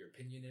see what your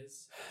opinion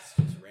is. It's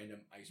just random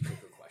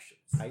icebreaker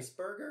questions.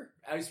 Icebreaker?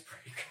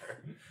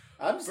 Icebreaker.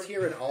 I'm just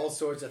hearing all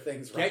sorts of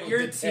things. Get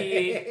your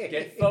tea.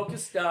 Get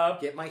focused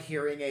up. Get my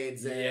hearing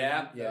aids in.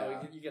 Yeah.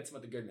 You get some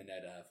at the Goodman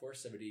at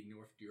 470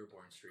 North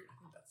Dearborn Street. I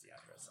think that's the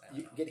address.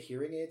 You get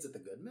hearing aids at the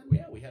Goodman?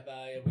 Yeah, we have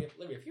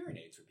hearing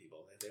aids for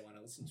people if they want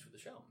to listen to the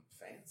show.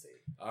 Fancy.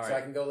 All right. So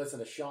I can go listen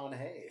to Sean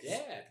Hayes.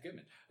 Yeah, at the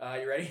Goodman.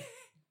 You ready?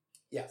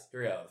 Yes.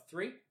 Here we go.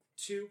 3,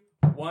 2,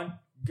 1,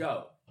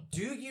 go.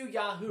 Do you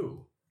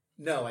Yahoo?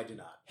 No, I do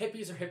not.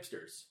 Hippies or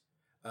hipsters?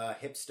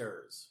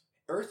 Hipsters.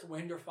 Earth,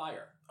 wind, or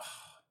fire?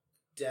 Oh,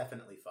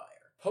 definitely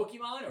fire.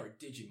 Pokemon or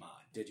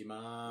Digimon?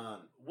 Digimon.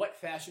 What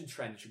fashion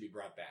trend should be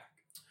brought back?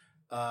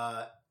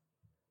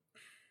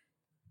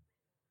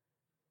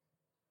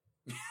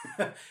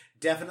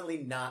 Definitely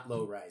not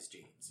low-rise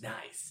jeans.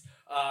 Nice.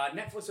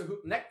 Netflix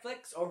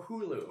or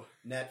Hulu?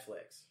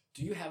 Netflix.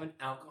 Do you have an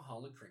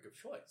alcoholic drink of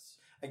choice?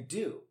 I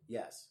do,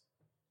 yes.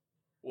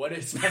 What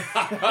is that?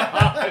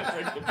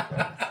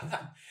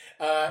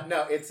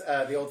 No, it's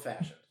the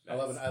old-fashioned.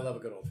 Nice. I love a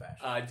good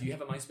old-fashioned. Do you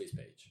have a MySpace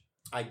page?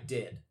 I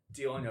did.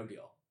 Deal or no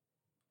deal?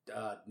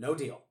 No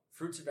deal.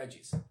 Fruits or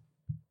veggies?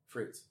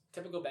 Fruits.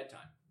 Typical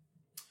bedtime?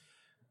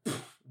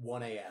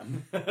 1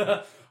 a.m.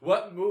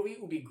 What movie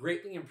would be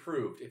greatly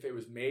improved if it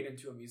was made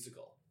into a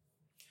musical?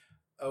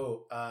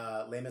 Oh,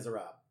 Les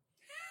Miserables.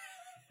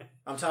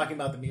 I'm talking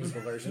about the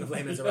musical version of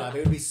Les Miserables.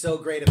 It would be so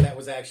great if that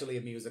was actually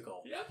a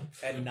musical. Yep.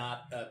 And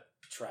not a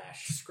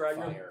trash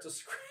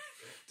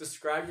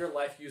Describe your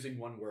life using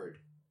one word.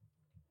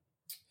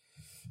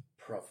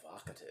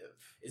 Provocative.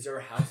 Is there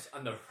a house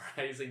on the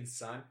rising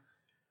sun?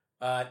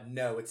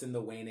 No, it's in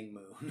the waning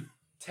moon.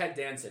 Ted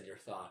Danson, your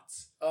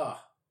thoughts? Oh,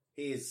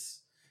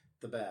 he's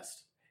the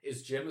best.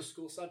 Is gym a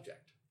school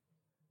subject?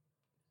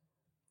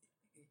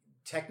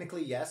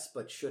 Technically, yes,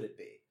 but should it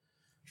be?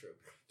 True.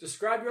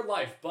 Describe your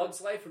life.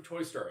 Bug's Life or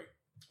Toy Story?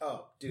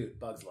 Oh, dude,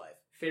 Bug's Life.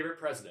 Favorite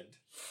president?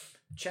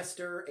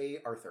 Chester A.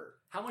 Arthur.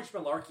 How much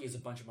malarkey is a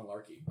bunch of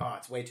malarkey? Oh,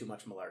 it's way too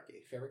much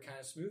malarkey. Favorite kind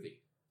of smoothie?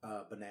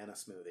 Banana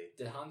smoothie.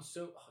 Did Han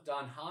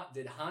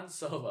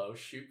Solo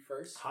shoot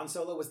first? Han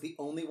Solo was the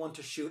only one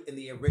to shoot in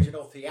the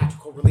original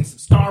theatrical release of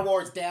Star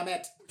Wars, damn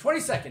it! 20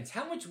 seconds.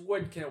 How much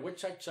wood can a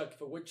woodchuck chuck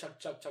if a woodchuck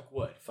chuck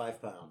wood?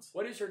 5 pounds.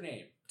 What is your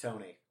name?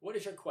 Tony. What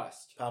is your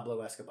quest? Pablo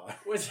Escobar.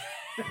 What is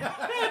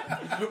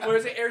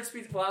the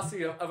airspeed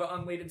velocity of an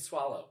unweighted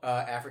swallow?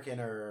 African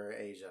or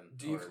Asian.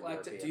 Do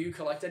you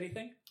collect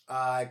anything?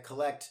 I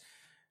collect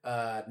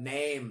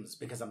names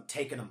because I'm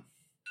taking them.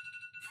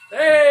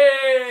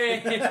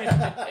 Hey!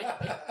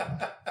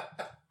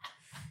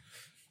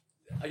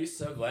 Are you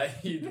so glad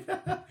you've been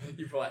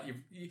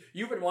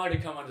wanting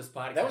to come on this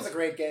podcast? That was a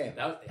great game.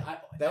 That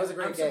was a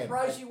great game. I'm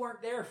surprised you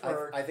weren't there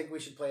for. I think we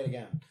should play it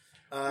again.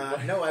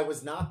 No, I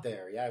was not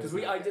there. Yeah, because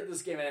I did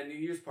this game at a New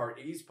Year's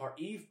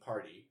Eve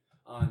party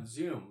on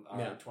Zoom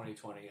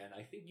 2020, and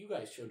I think you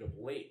guys showed up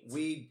late.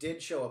 We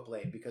did show up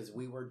late because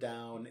we were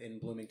down in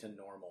Bloomington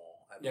Normal.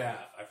 I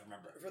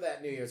remember for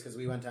that New Year's because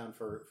we went down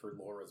for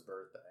Laura's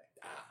birthday.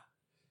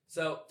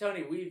 So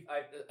Tony,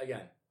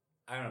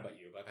 I don't know about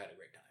you, but I've had a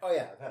great time. Oh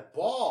yeah, I've had a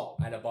ball.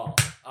 I had a ball.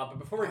 But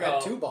before we go, I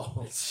had 2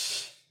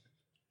 balls.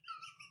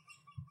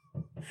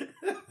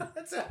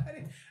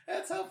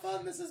 That's how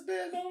fun this has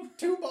been.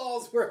 2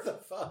 balls worth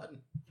of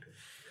fun.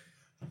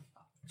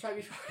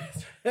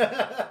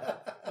 My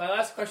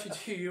last question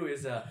to you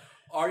is: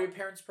 are your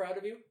parents proud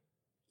of you?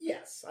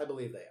 Yes, I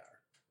believe they are.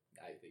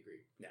 I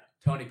agree. Yeah,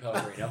 Tony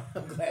Pellegrino.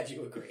 I'm glad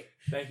you agree.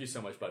 Thank you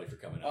so much, buddy, for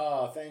coming on.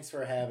 Oh, thanks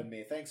for having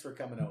me. Thanks for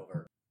coming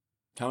over.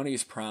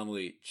 Tony's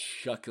probably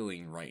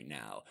chuckling right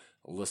now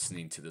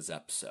listening to this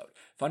episode.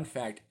 Fun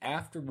fact,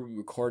 after we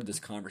recorded this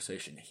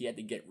conversation, he had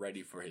to get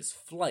ready for his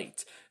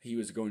flight. He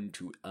was going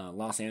to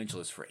Los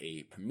Angeles for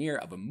a premiere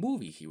of a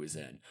movie he was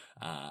in.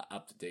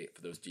 Up to date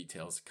for those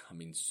details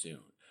coming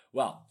soon.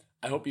 Well,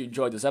 I hope you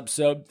enjoyed this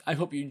episode. I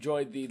hope you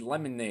enjoyed the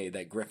lemonade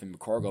that Griffin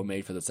McCorgo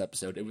made for this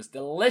episode. It was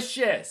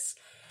delicious.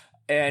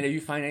 And if you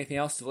find anything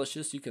else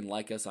delicious, you can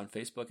like us on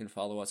Facebook and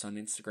follow us on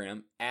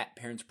Instagram at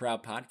Parents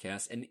Proud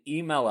Podcast and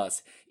email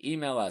us.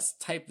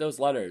 Type those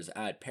letters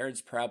at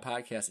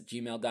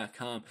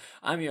parentsproudpodcast@gmail.com.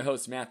 I'm your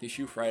host, Matthew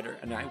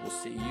Schufrider, and I will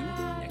see you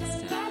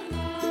next time.